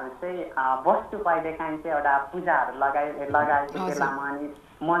व्रतहरू चाहिँ बस्छु कहिलेकाहीँ चाहिँ एउटा पूजाहरू लगाएको बेलामा, अनि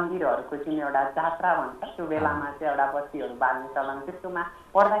मन्दिरहरूको जुन एउटा जात्रा भन्छ त्यो बेलामा चाहिँ एउटा बत्तीहरू बाल्ने चलन त्यस्तोमा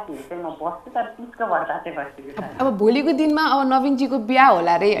पर्दाखेरि चाहिँ म बस्छु। तर तीजको व्रत चाहिँ बसेको छैन। अब भोलिको दिनमा अब नवीनजीको बिहा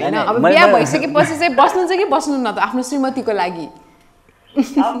होला रे होइन, अब बिहा भइसकेपछि चाहिँ बस्नुहुन्छ कि बस्नु न त आफ्नो श्रीमतीको लागि?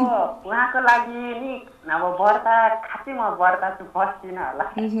 अब उहाँको लागि नि अब व्रत खासै म व्रत चाहिँ बस्दिनँ होला।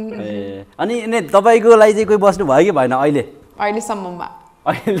 अनि तपाईँको लागि चाहिँ कोही बस्नु भयो कि भएन अहिलेसम्ममा?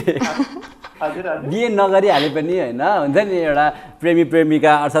 अहिले बिहे नगरिहाले पनि होइन, हुन्छ नि एउटा प्रेमी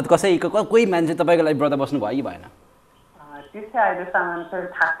प्रेमिका अर्थात् कोही मान्छे तपाईँको लागि व्रत बस्नु भयो कि भएन? त्यो चाहिँ अहिलेसम्म चाहिँ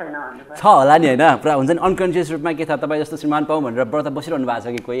थाहा छैन भन्नु छ होला नि होइन, पुरा हुन्छ नि अनकन्सियस रूपमा के छ तपाईँ जस्तो श्रीमान पाऊँ भनेर व्रत बसिरहनु भएको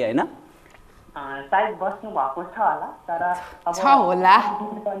छ कि कोही होइन? सायद बस्नु भएको छ होला, तर छ होला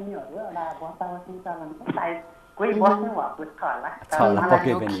एउटा व्रत बस्नु चलन सायद कोही बस्नु भएको छ होला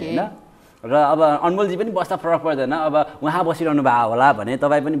पक्कै पनि होइन। र अब अनमोलजी पनि बस्दा फरक पर्दैन, अब उहाँ बसिरहनु भएको होला भने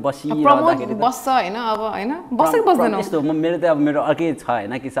तपाईँ पनि बसिरहँदाखेरि बस्छ होइन, अब होइन बसेको बस्दैन यस्तो मेरो त अब मेरो अर्कै छ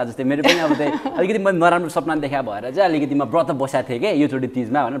होइन किस्सा। जस्तै मेरो पनि अब त्यही अलिकति म नराम्रो सपना देखा भएर चाहिँ अलिकति म व्रत बसेको थिएँ कि योचोटि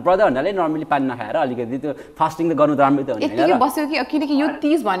तीजमा भनेर। व्रत भन्नाले नर्मली पानी नखाएर अलिकति त्यो फास्टिङ त गर्नु त राम्रो त हुने यतिकै बस्यो कि, किनकि यो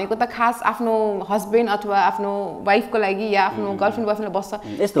तीज भनेको त खास आफ्नो हस्बेन्ड अथवा आफ्नो वाइफको लागि या आफ्नो गर्लफ्रेन्ड बोयफ्रेन्डले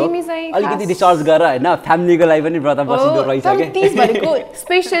बस्छ। यस्तो अलिकति रिसर्च गरेर होइन फ्यामिलीको लागि पनि व्रत बसिँदो रहेछ कि। तीज भनेको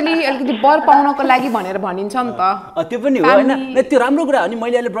स्पेसली अलिकति बर पाउनको लागि भनेर भनिन्छ नि त। त्यो पनि हो होइन, त्यो राम्रो कुरा हो नि।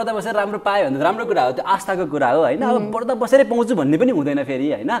 मैले अहिले व्रत बसेर राम्रो पाएँ भने राम्रो कुरा हो, त्यो आस्थाको कुरा हो होइन। अब व्रत बसेरै पाउँछु भन्ने पनि हुँदैन फेरि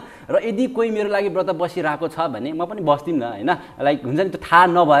होइन। र यदि कोही मेरो लागि व्रत बसिरहेको छ भने म पनि बस्दिनँ न होइन, लाइक हुन्छ नि त्यो थाहा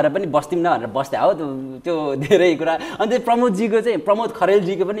नभएर पनि बस्दिनँ भनेर बस्दा हो त्यो धेरै कुरा। अनि त्यो प्रमोदजीको चाहिँ प्रमोद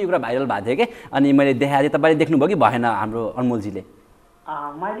खरेलजीको पनि एउटा भाइरल भएको थियो कि, अनि मैले देखाएको थिएँ, तपाईँले देख्नुभयो कि भएन हाम्रो अनमोलजीले?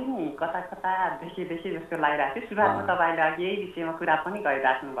 मैले नि कता कता देखि जस्तो लागिरहेको थियो सुरुवातमा तपाईँले अघि यही विषयमा कुरा पनि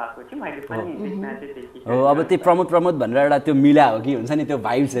गरिराख्नु भएको थियो मैले पनि त्यसमा चाहिँ देखेँ हो अब त्यो प्रमोद भनेर एउटा त्यो मिला हो कि हुन्छ नि त्यो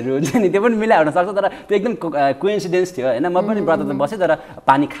भाइब्सहरू हुन्छ नि त्यो पनि मिला हुन सक्छ तर त्यो एकदम कोइन्सिडेन्स थियो होइन म पनि व्रत त बसेँ तर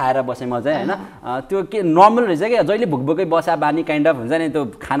पानी खाएर बसेँ म चाहिँ होइन त्यो के नर्मल रहेछ क्या जहिले भुकभुकै बसा बानी काइन्ड अफ हुन्छ नि त्यो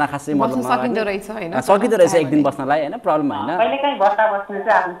खाना खासै मतलब सकिँदो रहेछ एक दिन बस्नलाई होइन प्रब्लम होइन कहिलेकाहीँ बस्नु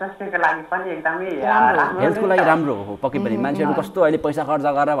चाहिँ आफ्नो स्वास्थ्यको लागि पनि एकदमै हेल्थको लागि राम्रो हो पक्कै पनि मान्छेहरू कस्तो अहिले पैसा खर्च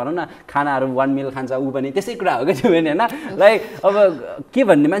गरेर भनौँ न खानाहरू 1 मिल खान्छ ऊ पनि त्यसै कुरा हो क्या त्यो पनि होइन लाइक अब के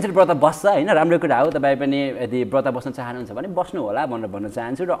भन्ने मान्छेले व्रत बस्छ होइन राम्रो कुरा हो तपाईँ पनि यदि व्रत बस्न चाहनुहुन्छ भने बस्नु होला भनेर भन्न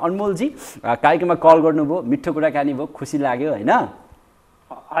चाहन्छु र अनमोलजी कार्यक्रममा कल गर्नुभयो मिठो कुराकानी भयो खुसी लाग्यो होइन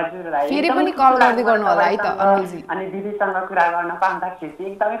हजुरलाई फेरि पनि कल गर्दै गर्नु होला है त अनमोलजी अनि दिदीसँग कुरा गर्न पाउँदाखेरि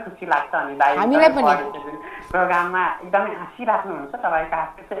एकदमै खुसी लाग्छ अनि हामीलाई पनि प्रोग्राममा एकदमै हाँसिराख्नुहुन्छ तपाईँको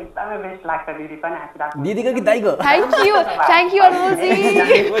हाँस्यो चाहिँ एकदमै बेस्ट लाग्छ दिदी पनि हाँसिराख्नु दिदीको कि दाइको थ्याङ्क यू अनमोलजी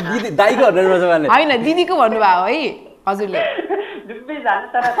दिदी दाइको भनेर होइन दिदीको भन्नुभयो है हजुरले दुबै जानु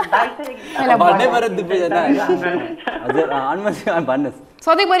तर दाइ चाहिँ भन्नै पर्यो दुबै जानु हजुर अनमोलजी भन्नुहोस्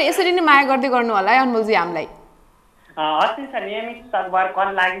सधैँभरि यसरी नै माया गर्दै गर्नु होला है अनमोलजी हामीलाई हस् नियमित सकभर कल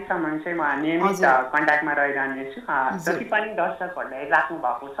लागिसम्म चाहिँ म नियमित कन्ट्याक्टमा रहिरहनेछु जति पनि दर्शकहरूले राख्नु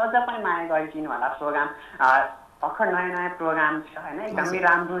भएको छ अझ पनि माया गरिदिनु होला प्रोग्राम भर्खर नयाँ प्रोग्राम छ होइन एकदमै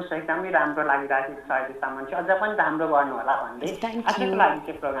राम्रो छ एकदमै राम्रो लागिरहेको छ अहिलेसम्म चाहिँ अझ पनि राम्रो गर्नु होला भन्दै आजको लागि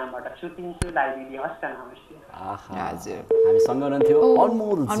चाहिँ प्रोग्रामबाट छुट्टिन्छु दाइ दिदी हस् नमस्ते हजुर हामीसँग हुनुहुन्थ्यो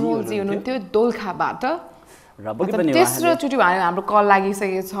अनमोलजी हुनुहुन्थ्यो दोलखाबाट र पक्कै पनि तेस्रो चोटि हाम्रो कल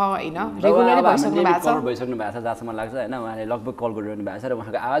लागिसकेको छ होइन रेगुलरली भइसक्नु भएको छ जहाँसम्म लाग्छ होइन उहाँले लगभग कल गरिरहनु भएको छ र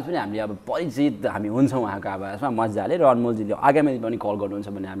उहाँको आवाज पनि हामीले अब परिचित हामी हुन्छौँ उहाँको आवाजमा मजाले र अनमोलजीले आगामी पनि कल गर्नुहुन्छ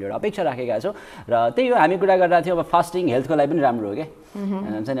भन्ने हामीले एउटा अपेक्षा राखेका छौँ र त्यही हो हामी कुरा गरिरहेको थियौँ अब फास्टिङ हेल्थको लागि पनि राम्रो हो क्या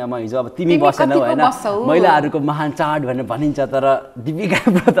हुन्छ नि अब हिजो अब तिमी बसेनौ होइन महिलाहरूको महान चाड भनेर भनिन्छ तर दिपिका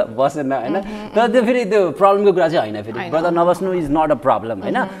व्रत बसेन होइन तर त्यो फेरि त्यो प्रब्लमको कुरा चाहिँ होइन फेरि व्रत नबस्नु इज नट अ प्रब्लम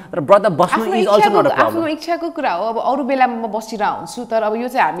होइन तर व्रत बस्नु is also not a problem इच्छाको कुरा हो अब अरू बेलामा म बसिरहेको हुन्छु तर अब यो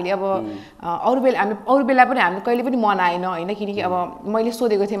चाहिँ हामीले अब अरू बेला पनि हामीले कहिले पनि मनाएन होइन किनकि अब मैले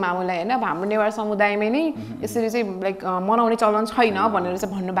सोधेको थिएँ मामुलाई होइन अब हाम्रो नेवार समुदायमा नै यसरी चाहिँ लाइक मनाउने चलन छैन भनेर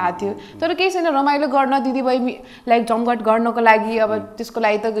चाहिँ भन्नुभएको थियो तर केही छैन रमाइलो गर्न दिदीबहिनी लाइक जमघट गर्नको लागि अब त्यसको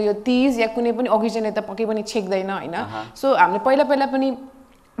लागि त यो तीज या कुनै पनि ओकेजनले त पक्कै पनि छेक्दैन होइन सो हामीले पहिला पनि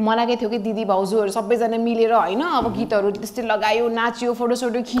मनाएकै थियो कि दिदी भाउजूहरू सबैजना मिलेर होइन अब गीतहरू त्यस्तै लगायो नाच्यो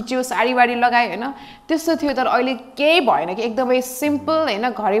फोटोसोटो खिच्यो साडीवाडी लगायो होइन त्यस्तो थियो तर अहिले केही भएन कि एकदमै सिम्पल होइन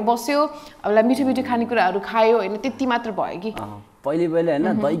घरै बस्यो अब मिठो मिठो खानेकुराहरू खायो होइन त्यति मात्र भयो कि पहिले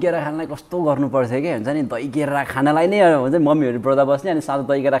होइन दही केरा खानलाई कस्तो गर्नुपर्छ कि हुन्छ नि दही केरा खानलाई नै हुन्छ नि मम्मीहरू ब्रदा बस्ने अनि सानो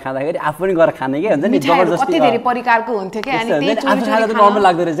दही केरा खाँदाखेरि आफू पनि गएर खाने कि हुन्छ नि जबरजस्ती कति धेरै परिकारको हुन्थ्यो कि अनि आफू खाँदा त नर्मल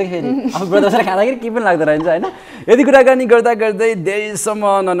लाग्दो रहेछ कि फेरि आफू ब्रदा बसेर खाँदाखेरि केही पनि लाग्दो रहेछ होइन यदि कुराकानी गर्दा गर्दै there is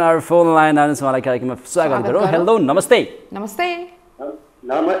someone on our phone line आउनुहोस् मलाई कार्यक्रममा स्वागत गरौँ हेलो नमस्ते नमस्ते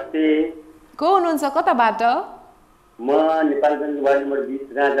नमस्ते को हुनुहुन्छ कताबाट म नेपालगञ्ज वार्ड नम्बर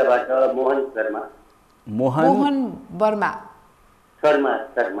 20 राजाबाट मोहन शर्मा मोहन वर्मा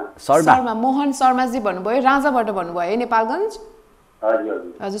शर्मा मोहन शर्माजी भन्नुभयो राजाबाट भन्नुभयो नेपालगञ्ज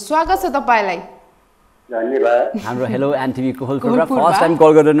हजुर स्वागत छ तपाईँलाई धन्यवाद हाम्रो हेलो एनटीभी कोहलपुरमा फर्स्ट टाइम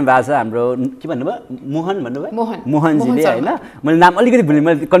कल गरिरहनु भएको छ हाम्रो के भन्नुभयो मोहन भन्नुभयो मोहनजीले होइन मैले नाम अलिकति भुलेँ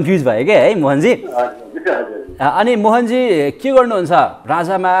मैले कन्फ्युज भएँ क्या है मोहनजी अनि मोहनजी के गर्नुहुन्छ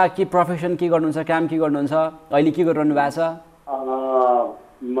राजामा के प्रोफेसन के गर्नुहुन्छ काम के गर्नुहुन्छ अहिले के गरिरहनु भएको छ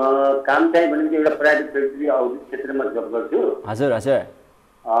म काम चाहिँ भनेको एउटा प्राइभेट फ्याक्ट्री औद्योगिक क्षेत्रमा जब गर्छु हजुर हजुर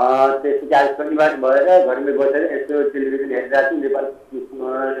त्यसपछि आज शनिबार भएर घरमै बसेर यसो टेलिभिजन हेरिरहेको छु नेपाल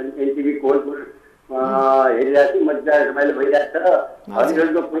एनटिभी कोहलपुर हेरिरहेको छु मजा रमाइलो भइरहेको छ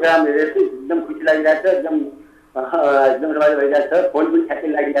हजुरहरूको प्रोग्राम हेरेको छु एकदम खुसी लागिरहेको छ एकदम रमाइलो भइरहेको छ फोन पनि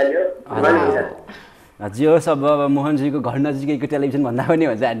ठ्याक्कै लागिरहेको रमाइलो भइरहेको छ जे होस् अब मोहनजीको घर नजिकैको टेलिभिजन भन्दा पनि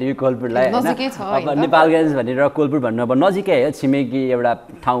हुन्छ एनटिभी कोहलपुरलाई अब नेपालगञ्ज भनेर कोहलपुर भन्नु अब नजिकै हो छिमेकी एउटा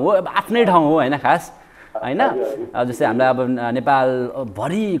ठाउँ हो अब आफ्नै ठाउँ हो होइन खास होइन जस्तै हामीलाई अब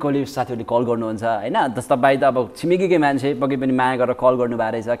नेपालभरिकोले साथीहरूले कल गर्नुहुन्छ होइन तपाईँ त अब छिमेकीकै मान्छे पक्कै पनि माया गरेर कल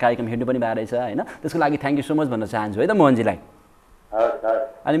गर्नुभएको रहेछ कार्यक्रम हेर्नु पनि भएको रहेछ होइन त्यसको लागि थ्याङ्क यू सो मच भन्न चाहन्छु है त मोहनजीलाई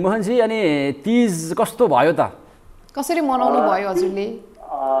अनि मोहनजी अनि तीज कस्तो भयो त कसरी मनाउनु भयो हजुरले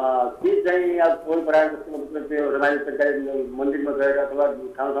तीज चाहिँ अब टोलपाडा जस्तो मतलब त्यो रमाइलो सरकारी मन्दिरमा गएर अथवा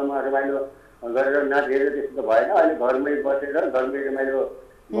ठाउँ ठाउँमा रमाइलो गरेर नाच हेरेर त्यस्तो त भएन अहिले घरमै बसेर घरमै रमाइलो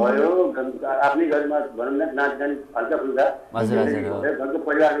भयो आफ्नै घरमा भनौँ न नाचगान हल्का फुल्का घरको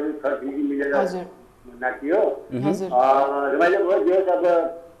परिवारहरू छरछिमेकी मिलेर नाचियो रमाइलो भयो जो अब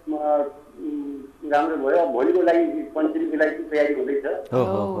राम्रो भयो भोलिको लागि पञ्चमीको लागि तयारी हुँदैछ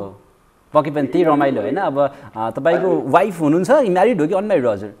पक्कै पनि त्यही रमाइलो होइन अब तपाईँको वाइफ हुनुहुन्छ म्यारिड हो कि अनम्यारिड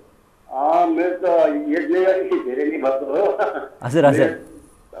हो हजुर मेरो त एज नै अलिकति धेरै नै भएको हो हजुर हजुर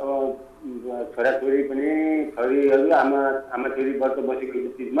छोराछोरी पनि छोरीहरू आमा छोरी व्रत बसेको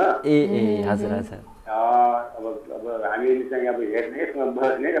चिजमा ए हजुर हजुर अब हामीले चाहिँ अब हेर्ने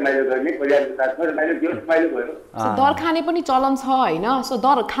बस्ने रमाइलो गर्ने परिवारको साथमा रमाइलो त्यो रमाइलो भयो दर खाने पनि चलन छ होइन सो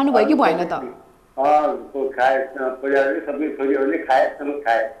दर खानु भयो कि भएन त खाए परिवारले सबै छोरीहरूले खाएसम्म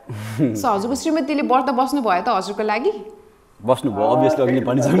खाए सो हजुरको श्रीमतीले व्रत बस्नु भयो त हजुरको लागि बस्नुभयो अभियसली अघि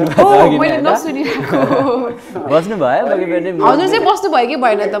भनिसक्नु मैले नसुनिरहेको बस्नुभयो हजुर चाहिँ बस्नु भयो कि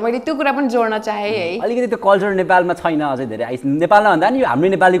भएन त मैले त्यो कुरा पनि जोड्न चाहेँ है अलिकति त्यो कल्चर नेपालमा छैन अझै धेरै नेपालमा भन्दा नि हाम्रो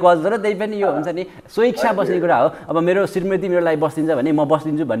नेपाली कल्चर त्यही पनि यो हुन्छ नि स्वेच्छा बस्ने कुरा हो अब मेरो श्रीमती मेरो लागि बस्दिन्छ भने म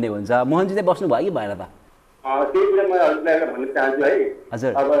बस्दिन्छु भन्ने हुन्छ मोहनजी चाहिँ बस्नु भयो कि भएन त त्यही कुरा म हजुरलाई भन्न चाहन्छु है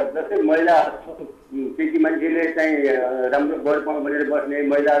हजुर अब जस्तै महिला केटी मान्छेले चाहिँ राम्रो वर पाउँ भनेर बस्ने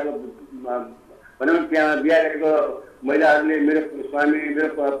महिलाहरू भनौँ त्यहाँ बिहा गरेको महिलाहरूले मेरो स्वामी मेरो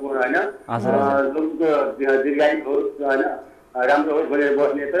होइन लोग्नेको दीर्घायु होस् होइन राम्रो होस् भनेर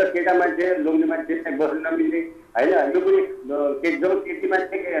बस्ने तर केटा मान्छे लोग्ने मान्छे चाहिँ बस्नु नमिल्ने होइन यो पनि जब केटी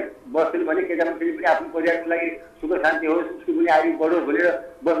मान्छे बस्छन् भने केटा मान्छेले पनि आफ्नो परिवारको लागि सुख शान्ति होस् उसको पनि आयु बढोस् भनेर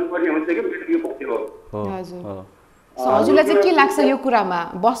बस्नुपर्ने हुन्छ कि मेरो यो पक्ष हो हजुरलाई चाहिँ के लाग्छ यो कुरामा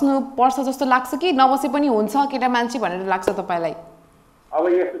बस्नु पर्छ जस्तो लाग्छ कि नबसे पनि हुन्छ केटा मान्छे भनेर लाग्छ तपाईँलाई अब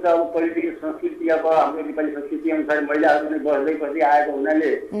यस्तो त अब पोलिटिकल संस्कृति अब हाम्रो नेपाली संस्कृति अनुसार महिलाहरू नै बस्दै आएको हुनाले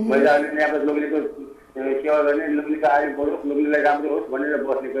महिलाहरूले नै अब लोग्नेको सेवा गर्ने लोग्नेको आयु बढोस् लोग्नेलाई राम्रो होस् भनेर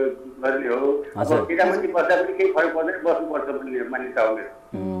बस्ने गर्ने हो अब केटा मान्छे बस्दा पनि केही फरक पर्दैन बस्नुपर्छ भन्ने मान्यता हो मेरो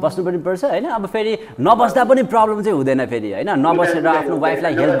बस्नु पनि पर्छ होइन अब फेरि नबस्दा पनि प्रब्लम चाहिँ हुँदैन फेरि होइन नबसेर आफ्नो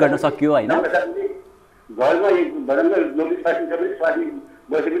वाइफलाई हेल्प गर्न सक्यो होइन घरमा भनौँ न लोग्ने स्वास्नी छ भने स्वास्नी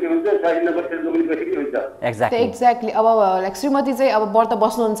बसे पनि हुन्छ स्वास्नी नबसेर लोग्ने बसे पनि हुन्छ एक्ज्याक्टली अब लाइक श्रीमती चाहिँ अब व्रत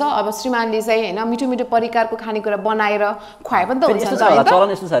बस्नुहुन्छ अब श्रीमानले चाहिँ होइन मिठो मिठो परिकारको खानेकुरा बनाएर खुवाए पनि त हुन्छ चलन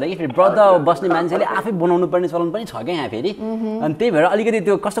यस्तो छ अरे कि फेरि व्रत बस्ने मान्छेले आफै बनाउनु पर्ने चलन पनि छ क्या यहाँ फेरि अनि त्यही भएर अलिकति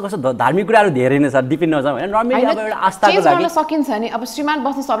त्यो कस्तो कस्तो धार्मिक कुराहरू धेरै नै छ डिपेन्ड नजाउँ होइन नर्मली अब एउटा आस्थाको लागि सकिन्छ नि अब श्रीमान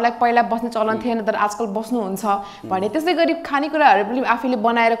बस्नु सबलाई पहिला बस्ने चलन थिएन तर आजकल बस्नुहुन्छ भने त्यसै गरी खानेकुराहरू पनि आफैले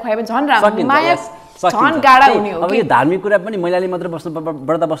बनाएर खुवाए पनि झन् राम्रो माया झन् गाढा हुने हो अब यो धार्मिक कुरा पनि महिलाले मात्र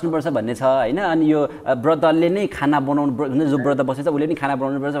व्रत बस्नुपर्छ भन्ने छ होइन अनि यो व्रतले नै खाना बनाउनु जो व्रत बसेछ उसले नै खाना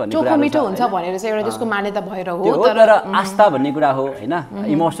बनाउनुपर्छ भन्ने कुरा चोखो मिठो हुन्छ भनेर चाहिँ एउटा त्यसको मान्यता भएर हो तर आस्था भन्ने कुरा हो होइन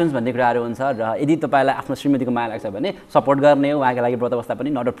इमोसन्स भन्ने कुराहरू हुन्छ र यदि तपाईँलाई आफ्नो श्रीमतीको माया लाग्छ भने सपोर्ट गर्ने हो उहाँको लागि व्रत बस्दा पनि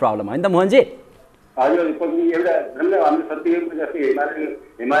नट अ प्रब्लम होइन त मोहनजी हजुर एउटा हाम्रो सत्यको जस्तै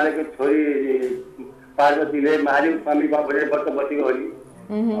हिमालयको छोरी पार्वतीले महादेव स्वामी भनेर व्रत बसेको हो नि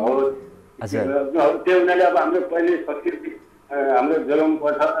त्यो हुनाले अब हाम्रो पहिले संस्कृति हाम्रो जोगाउनु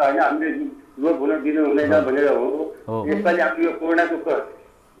पर्छ होइन हामीले लोप हुन दिनु हुँदैन भनेर हो यसपालि हाम्रो यो कोरोनाको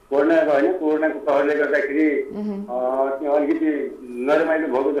कहरले गर्दाखेरि अलिकति नरमाइलो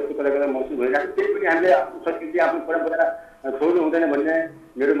भएको जस्तो कता महसुस भइरहेको छ त्यही पनि हामीले आफ्नो संस्कृति आफ्नो परम्परा छोड्नु हुँदैन भन्ने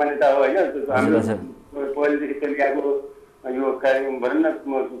मेरो मान्यता हो होइन हाम्रो पहिलेदेखि चलिआएको यो कार्यक्रम भनौँ न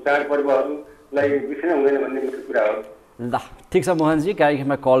चाडपर्वहरूलाई बिर्सिनु हुँदैन भन्ने मेरो कुरा हो ल ठिक छ मोहनजी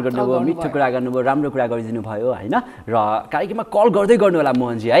कार्यक्रममा कल गर्नुभयो मिठो कुरा गर्नुभयो राम्रो कुरा गरिदिनु भयो होइन र कार्यक्रममा कल गर्दै गर्नु होला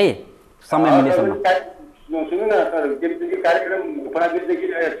मोहनजी है समय मिलेसम्म सुन्नु न सर कार्यक्रम 5 देखि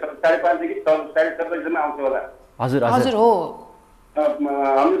 5:30 देखि 6:30 बजीसम्म आउँछ होला हजुर हजुर हो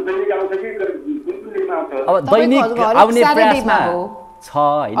हाम्रो दैनिक आउँछ कि कुन दिनमा आउँछ अब दैनिक आउने प्रयासमा छ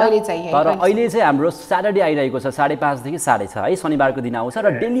होइन तर अहिले चाहिँ हाम्रो स्याटरडे आइरहेको छ 5:30 देखि 6:30 है शनिबारको दिन आउँछ र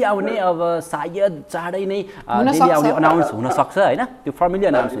डेली आउने अब सायद चाँडै नै डेली आउने अनाउन्स हुन सक्छ होइन त्यो फर्मली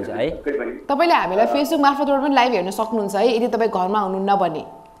अनाउन्स हुन्छ है तपाईँले हामीलाई फेसबुक मार्फतबाट पनि लाइभ हेर्न सक्नुहुन्छ है यदि तपाईँ घरमा हुनुहुन्न भने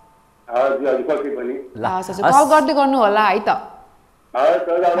कल गर्दै गर्नु होला है त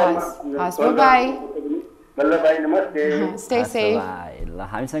स्टे सेफ ल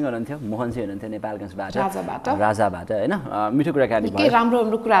हामीसँग हुनुहुन्थ्यो मोहनजी हुनुहुन्थ्यो नेपालगञ्जबाट राजाबाट होइन मिठो कुराकानी के राम्रो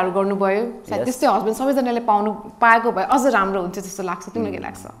राम्रो कुराहरू गर्नुभयो सायद त्यस्तै हस्बेन्ड सबैजनाले पाएको भए अझ राम्रो हुन्छ जस्तो लाग्छ तिमीलाई के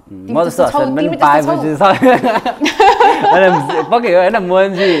लाग्छ म जस्तो हस्बेन्ड पनि पाएपछि पक्कै हो होइन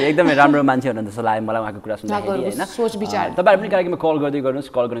मोहनजी एकदमै राम्रो मान्छे हुनुहुन्छ जस्तो लाग्यो मलाई उहाँको कुरा सुन्दाखेरि होइन सोच विचार तपाईँहरू पनि कार्यक्रममा कल गर्दै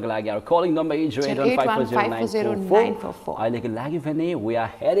गर्नुहोस् कल गर्नको लागि हाम्रो कलिङ नम्बर 08150944 अहिलेको लागि भने we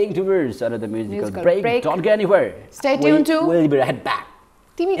are heading towards another musical break. Don't go anywhere. Stay tuned to we'll be right back.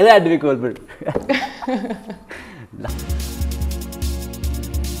 Hello Ntv Kohalpur.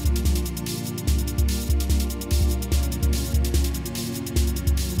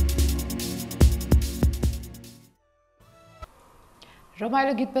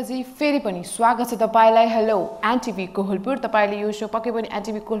 रमाइलो गीतपछि फेरि पनि स्वागत छ तपाईलाई हेलो एनटीभी कोहलपुर। तपाईले यो शो पक्कै पनि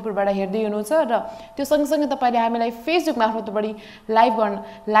एनटीभी कोहलपुरबाट हेर्दै हुनुहुन्छ र त्यो सँगसँगै तपाईले हामीलाई फेसबुक मार्फत पनि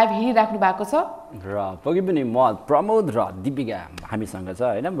लाइभ हेरिराख्नु भएको छ र पक्कै पनि म प्रमोद र दीपिका हामीसँग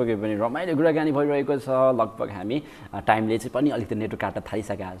छ हैन। पक्कै पनि रमाइलो कुराकानी भइरहेको छ। लगभग हामी टाइमले चाहिँ पनि अलिकति नेटवर्क काट्न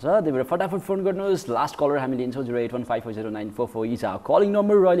थालिसकेको छ। त्यही भएर फटाफट फोन गर्नुहोस्। लास्ट कलर हामी लिन्छौँ 081540944 इज आवर कलिङ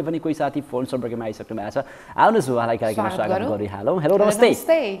नम्बर। र अहिले पनि कोही साथी फोन सम्पर्कमा आइसक्नु भएको छ। आउनुहोस् उहाँलाई कार्यक्रममा स्वागत गरी हेलो नमस्ते।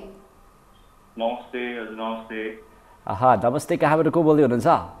 नमस्ते हजुर नमस्ते। नमस्ते कहाँबाट को बोल्दै हुनुहुन्छ?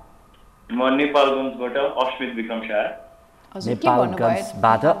 म नेपालगञ्जबाट अस्मित विक्रम शाह।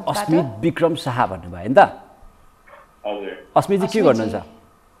 नेपालगञ्जबाट अस्मित विक्रम शाह भन्नुभयो नि त? हजुर। अस्मितजी के गर्नुहुन्छ?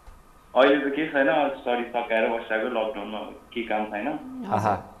 अहिले त के छैन, स्टडी सकाएर बसिरहेको, लकडाउनमा के काम छैन।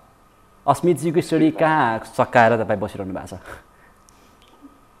 अस्मितजीको स्टडी कहाँ सकाएर तपाईँ बसिरहनु भएको छ?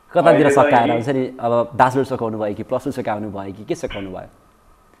 कतातिर सकाएर हुन्छ नि? अब ब्याचलर सकाउनु भयो कि प्लस टू सकाउनु भयो कि के सकाउनु भयो?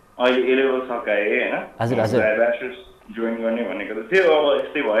 अहिले ए लेभल सकाएँ हैन। हजुर हजुर। ब्याचलर्स जोइन गर्ने भनेको त थियो, अब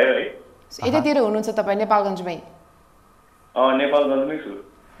यस्तै भयो है। यतातिर हुनुहुन्छ तपाईँ नेपालगञ्जमै? नेपालगञ्जमै छु,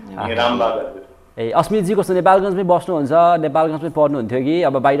 रामबाग। ए अस्मितजी कस्तो नेपालगञ्जमै बस्नुहुन्छ, नेपालगञ्जमै पढ्नुहुन्थ्यो कि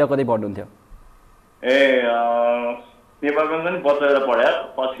अब बाहिर कतै पढ्नुहुन्थ्यो? ए नेपालगञ्ज नि बच्चाएर पढायो,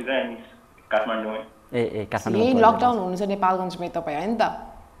 पछि चाहिँ हामी काठमाडौँमै। ए काठमाडौँ। यही लकडाउन हुनुहुन्छ नेपालगञ्जमै तपाईँ हैन त?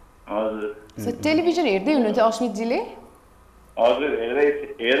 हजुर। सो टेलिभिजन हेर्दै हुनुहुन्छ अस्मितजीले? हजुर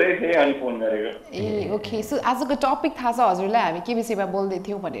हेर्दै थिएँ अनि फोन गरेको। ए ओके। सो आजको टपिक थाहा छ हजुरलाई हामी के विषयमा बोल्दै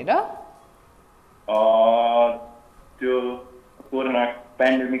थियौँ भनेर? त्यो कोरोना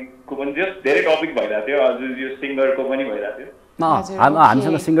पेन्डेमिकको पनि धेरै टपिक भइरहेको थियो। हजुर यो सिङ्गरको पनि भइरहेको थियो।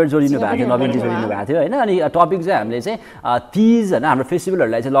 हामीसँग सिङ्गर जोडिनु भएको थियो, नवीनजी जोडिनु भएको थियो होइन। अनि टपिक चाहिँ हामीले चाहिँ तीज होइन हाम्रो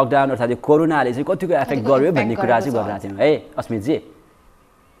फेस्टिभलहरूलाई चाहिँ लकडाउन अर्थात् यो कोरोनाले चाहिँ कतिको एफेक्ट गर्यो भन्ने कुरा चाहिँ गरिरहेको थियौँ है अस्मितजी।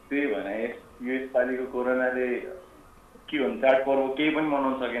 त्यही भने यो यसपालिको कोरोनाले के भन्छ चाडपर्व केही पनि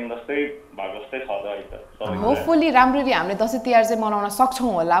मनाउन सकेन जस्तै भएको जस्तै छ त अहिले त। होपफुली राम्ररी हामीले दसैँ तिहार चाहिँ मनाउन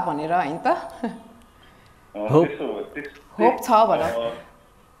सक्छौँ होला भनेर हैन त? होप छ भनौँ।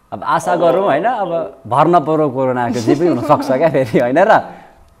 अब आशा गरौँ होइन। अब भर्न पर्यो कोरोनाको जे पनि हुनसक्छ क्या फेरि होइन र?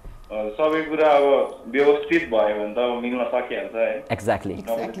 सबै कुरा अब व्यवस्थित भयो भने त मिल्न सकिहाल्छ है। एक्ज्याक्टली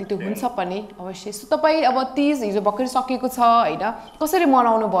त्यो हुन्छ पनि अवश्य। सो तपाईँ अब तीज हिजो भर्खरै सकेको छ होइन, कसरी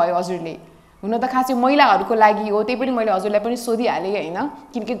मनाउनु भयो हजुरले? हुन त खासै महिलाहरूको लागि हो, त्यही पनि मैले हजुरलाई पनि सोधिहालेँ होइन,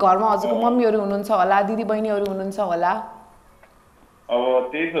 किनकि घरमा हजुरको मम्मीहरू हुनुहुन्छ होला, दिदी बहिनीहरू हुनुहुन्छ होला। अब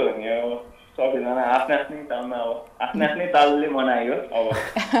त्यही छ नि, अब सबैजना आफ्नै आफ्नै तालमा अब आफ्नै तालले मनायो। अब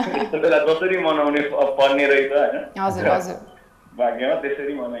यस्तो बेला जसरी मनाउने पर्ने रहेछ होइन। हजुर हजुर। भाग्यमा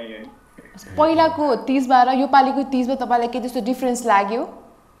त्यसरी मनाइयो नि। पहिलाको तीजमा र यो पालिको तीजमा तपाईँलाई के त्यस्तो डिफरेन्स लाग्यो?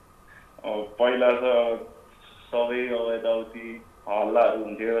 पहिला त सबै अब यताउति हल्लाहरू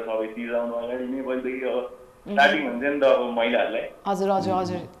हुन्थ्यो, सबै तीज आउनु अगाडि नै पहिलेदेखि अब स्टार्टिङ हुन्छ नि त अब महिलाहरूलाई। हजुर हजुर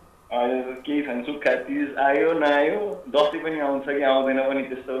हजुर। अहिले त केही छैन, सुक्खा तीज आयो नआयो, दसैँ पनि आउँछ कि आउँदैन पनि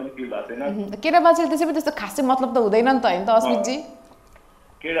त्यस्तो पनि फिल भएको छैन। केटा मान्छेले त्यसै पनि त्यस्तो खासै मतलब त हुँदैन नि त होइन त अस्मितजी?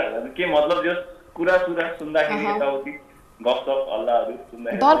 केटाहरूलाई के मतलब जस कुरा सुन्दाखेरि यताउति गफसफ हल्लाहरू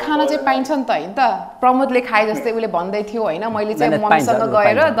सुन्दाखेरि दर खाना चाहिँ पाइन्छ नि त होइन त? प्रमोदले खाए जस्तै उसले भन्दै थियो होइन, मैले चाहिँ मम्मीसँग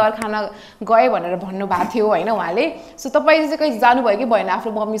गएर दर खाना गएँ भनेर भन्नुभएको थियो होइन उहाँले। सो तपाईँ चाहिँ कहीँ जानुभयो कि भएन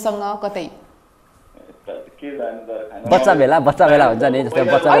आफ्नो मम्मीसँग कतै? बच्चा बेला हुन्छ नि जस्तै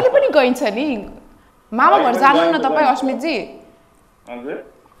बच्चा अहिले पनि गइन्छ नि। मामा घर जानु न तपाईँ अस्मितजी? हजुर।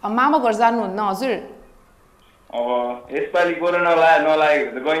 मामा घर जानुहुन्न हजुर? अब यसपालि कोरोना नलागेको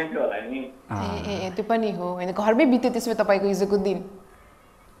त गइन्थ्यो होला नि। ए त्यो पनि हो होइन। घरमै बित्यो त्यसमा तपाईँको हिजोको दिन?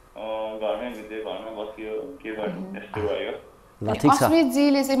 घरमै बित्यो, घरमा बस्यो, के गर्नु यस्तो भयो।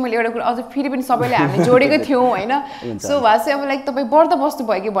 अस्मितजीले चाहिँ मैले एउटा कुरा अझ फेरि पनि सबैले हामी जोडेकै थियौँ होइन। सो भए चाहिँ अब लाइक तपाईँ व्रत बस्नु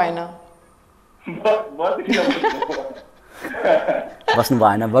भयो कि भएन? बस्नु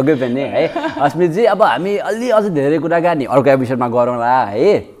भएन बग्यो पनि है अस्मितजी। अब हामी अलि अझ धेरै कुराकानी अर्को एपिसोडमा गरौँला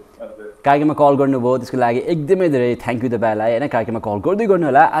है। कार्यक्रममा कल गर्नुभयो त्यसको लागि एकदमै धेरै थ्याङ्क यू तपाईँलाई होइन। कार्यक्रममा कल गर्दै गर्नु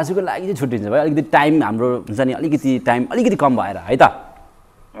होला। आजको लागि चाहिँ छुट्टिन्छ भयो, अलिकति टाइम हाम्रो हुन्छ नि अलिकति कम भएर है त?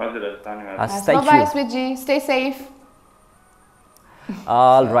 हजुर धन्यवाद। By अस्मितजी, stay safe.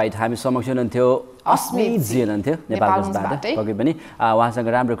 All right, हामी समक्ष हुनुहुन्थ्यो अस्मितजी हुनुहुन्थ्यो नेपालगञ्जबाट। पक्कै पनि उहाँसँग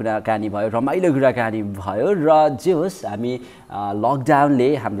राम्रो कुराकानी भयो, रमाइलो कुराकानी भयो। र जे होस् हामी लकडाउनले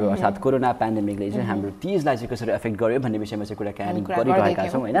हाम्रो अर्थात् कोरोना पेन्डेमिकले चाहिँ हाम्रो तीजलाई चाहिँ कसरी एफेक्ट गर्यो भन्ने विषयमा चाहिँ कुराकानी गरिरहेका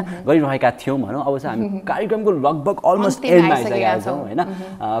छौँ होइन, गरिरहेका थियौँ भनौँ। अब चाहिँ हामी कार्यक्रमको लगभग अलमोस्ट एन्डमा आइसकेका छौँ होइन।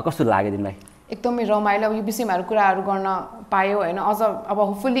 कस्तो लाग्यो तिमीलाई? एकदमै रमाइलो। अब यो विषयमा कुराहरू गर्न पायो होइन। अझ अब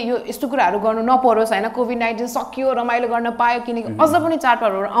होपफुल्ली यो यस्तो कुराहरू गर्नु नपरोस् होइन। कोभिड-19 सकियो, रमाइलो गर्न पायो, किनकि अझ पनि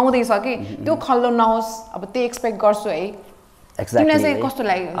चाडपर्वहरू आउँदैछ कि त्यो खल्लो नहोस्, अब त्यही एक्सपेक्ट गर्छु है। तिमीलाई चाहिँ कस्तो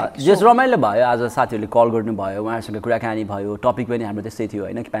लाग्यो जस रमाइलो भयो आज साथीहरूले कल गर्नुभयो उहाँहरूसँग कुराकानी भयो टपिक पनि हाम्रो त्यस्तै थियो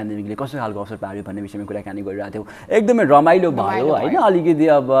होइन कि पेन्डेमिकले कस्तो खालको असर पार्यो भन्ने विषयमा कुराकानी गरिरहेको थियौँ एकदमै रमाइलो भयो होइन अलिकति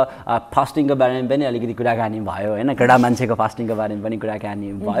अब फास्टिङको बारेमा पनि अलिकति कुराकानी भयो होइन केटा मान्छेको फास्टिङको बारेमा पनि कुराकानी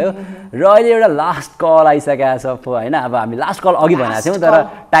भयो र अहिले एउटा लास्ट कल आइसकेको छ होइन अब हामी लास्ट कल अघि भनेको थियौँ तर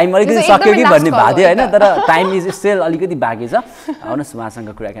टाइम अलिकति सक्यो कि भन्ने भएको थियो होइन तर टाइम इज स्टिल अलिकति बाँकी छ आउनुहोस्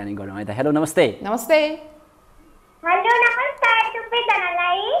उहाँसँग कुराकानी गरौँ है त हेलो नमस्ते नमस्ते हेलो नमस्कार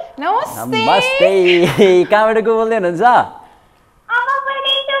सबैजनालाई नमस्ते कहाँबाट को बोल्दै हुनुहुन्छ अब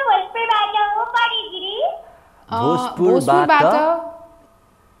बोल्दैछु भोजपुरबाट हो परिगिरी भोजपुरबाट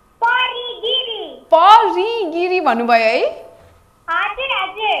परिगिरी भन्नुभयो है हजुर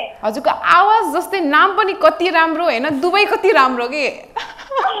हजुर हजुरको आवाज जस्तै नाम पनि कति राम्रो होइन दुवै कति राम्रो के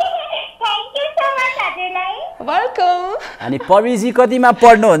थ्याङ्क यू सो मच हजुरलाई वेलकम अनि परिजी कतिमा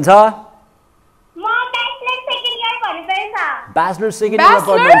पढ्नुहुन्छ म ब्याचलर सेकेन्ड इयर भन्दैछ ब्याचलर सेकेन्ड इयरमा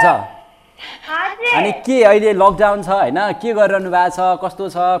पढ्नुहुन्छ हजुर अनि के अहिले लकडाउन छ होइन के गरिरहनु भएको छ कस्तो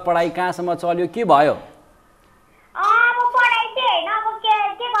छ पढाइ कहाँसम्म चल्यो के भयो अब पढाइ चाहिँ होइन अब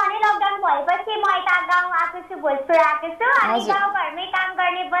के भने लकडाउन भएपछि म यता गाउँ आएको छु भोजपुर आएको छु अनि गाउँघरमै काम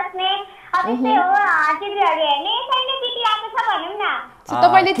गर्ने बस्ने अब यस्तै हो टिभीहरू हेर्ने छैन बितिरहेको छ भनौँ न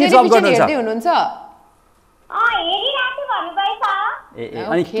तपाईँले टेलिभिजन हेर्दै हुनुहुन्छ हेरिरहेको भन्नुभएछ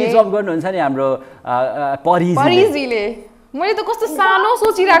अनि के जब गर्नुहुन्छ नि हाम्रो परिजीले मैले त कस्तो सानो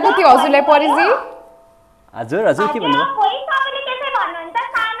सोचिरहेको थिएँ हजुरलाई परिजी हजुर हजुर के भन्नुभयो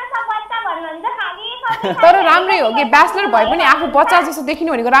तर राम्रै हो कि ब्याचलर भए पनि आफू बच्चा जस्तो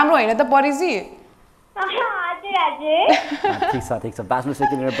देखिनु भनेको राम्रो होइन त परिजी ठिक छ ब्याचलर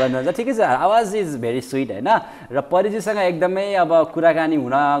सेकेन्ड इयर पढ्नुहुन्छ ठिकै छ आवाज इज भेरी स्विट होइन र परिजीसँग एकदमै अब कुराकानी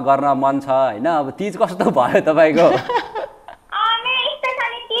हुन गर्न मन छ होइन अब तिज कस्तो भयो तपाईँको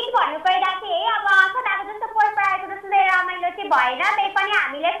भएर त्यही पनि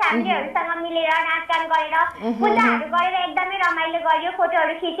हामीले फ्यामिलीहरुसँग मिलेर नाचगान गरेर पूजाहरु गरेर एकदमै रमाइलो गर्यो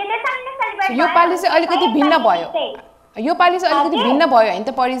फोटोहरु खिच्यो त्यसरी सेलिब्रेट यो पालि चाहिँ अलिकति भिन्न भयो यो पालि चाहिँ अलिकति भिन्न भयो हैन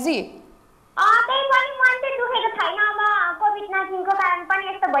त परिजी त्यही पनि मन चाहिँ दुखेको छैन अब कोभिड-19 को कारण पनि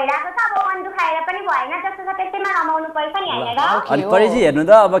यस्तो भइरहेको छ अब मन दुखाएर पनि भएन जस्तो छ त्यसैमा रमाउनु पर्छ नि हैन र अनि परिजी हेर्नु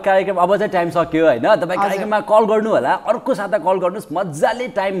त अब कार्यक्रम अब चाहिँ टाइम सक्यो हैन तपाई कार्यक्रममा कल गर्नु होला अर्को साता कल गर्नुस् मज्जाले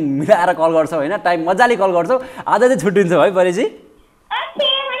टाइम मिलाएर कल गर्छौ हैन टाइम मज्जाले कल गर्छौ आज चाहिँ छुट्टिन्छौ है परिजी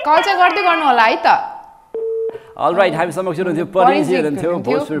कल चाहिँ गर्दै गर्नु होला है त अलराइट हामी समक्ष हुनुहुन्थ्यो परिजी हुनुहुन्थ्यो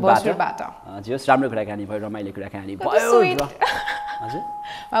भोजपुरबाट जस राम्रो कुराकानी भयो रमाइलो कुराकानी भयो हजुर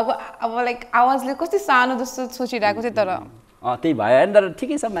अब लाइक आवाजले कति सानो जस्तो सोचिरहेको थियो तर त्यही भयो हैन तर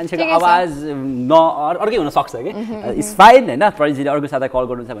ठिकै छ मान्छेको आवाज अर्कै हुन सक्छ के इट्स फाइन हैन परिजीले अर्को साता कल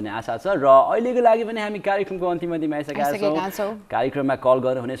गर्नुहुन्छ भन्ने आशा छ र अहिलेको लागि पनि हामी कार्यक्रमको अन्तिममा आइसकेका छौं कार्यक्रममा कल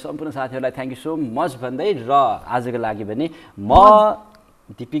गर्नुहुने सम्पूर्ण साथीहरुलाई थ्यांक यू सो मच भन्दै र आजको लागि पनि म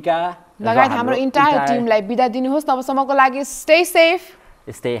दीपिका लगायत हाम्रो इन्टायर टिमलाई बिदा दिनुहोस् तबसम्मको लागि stay safe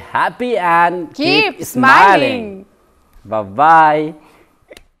stay happy and keep smiling Bye-bye.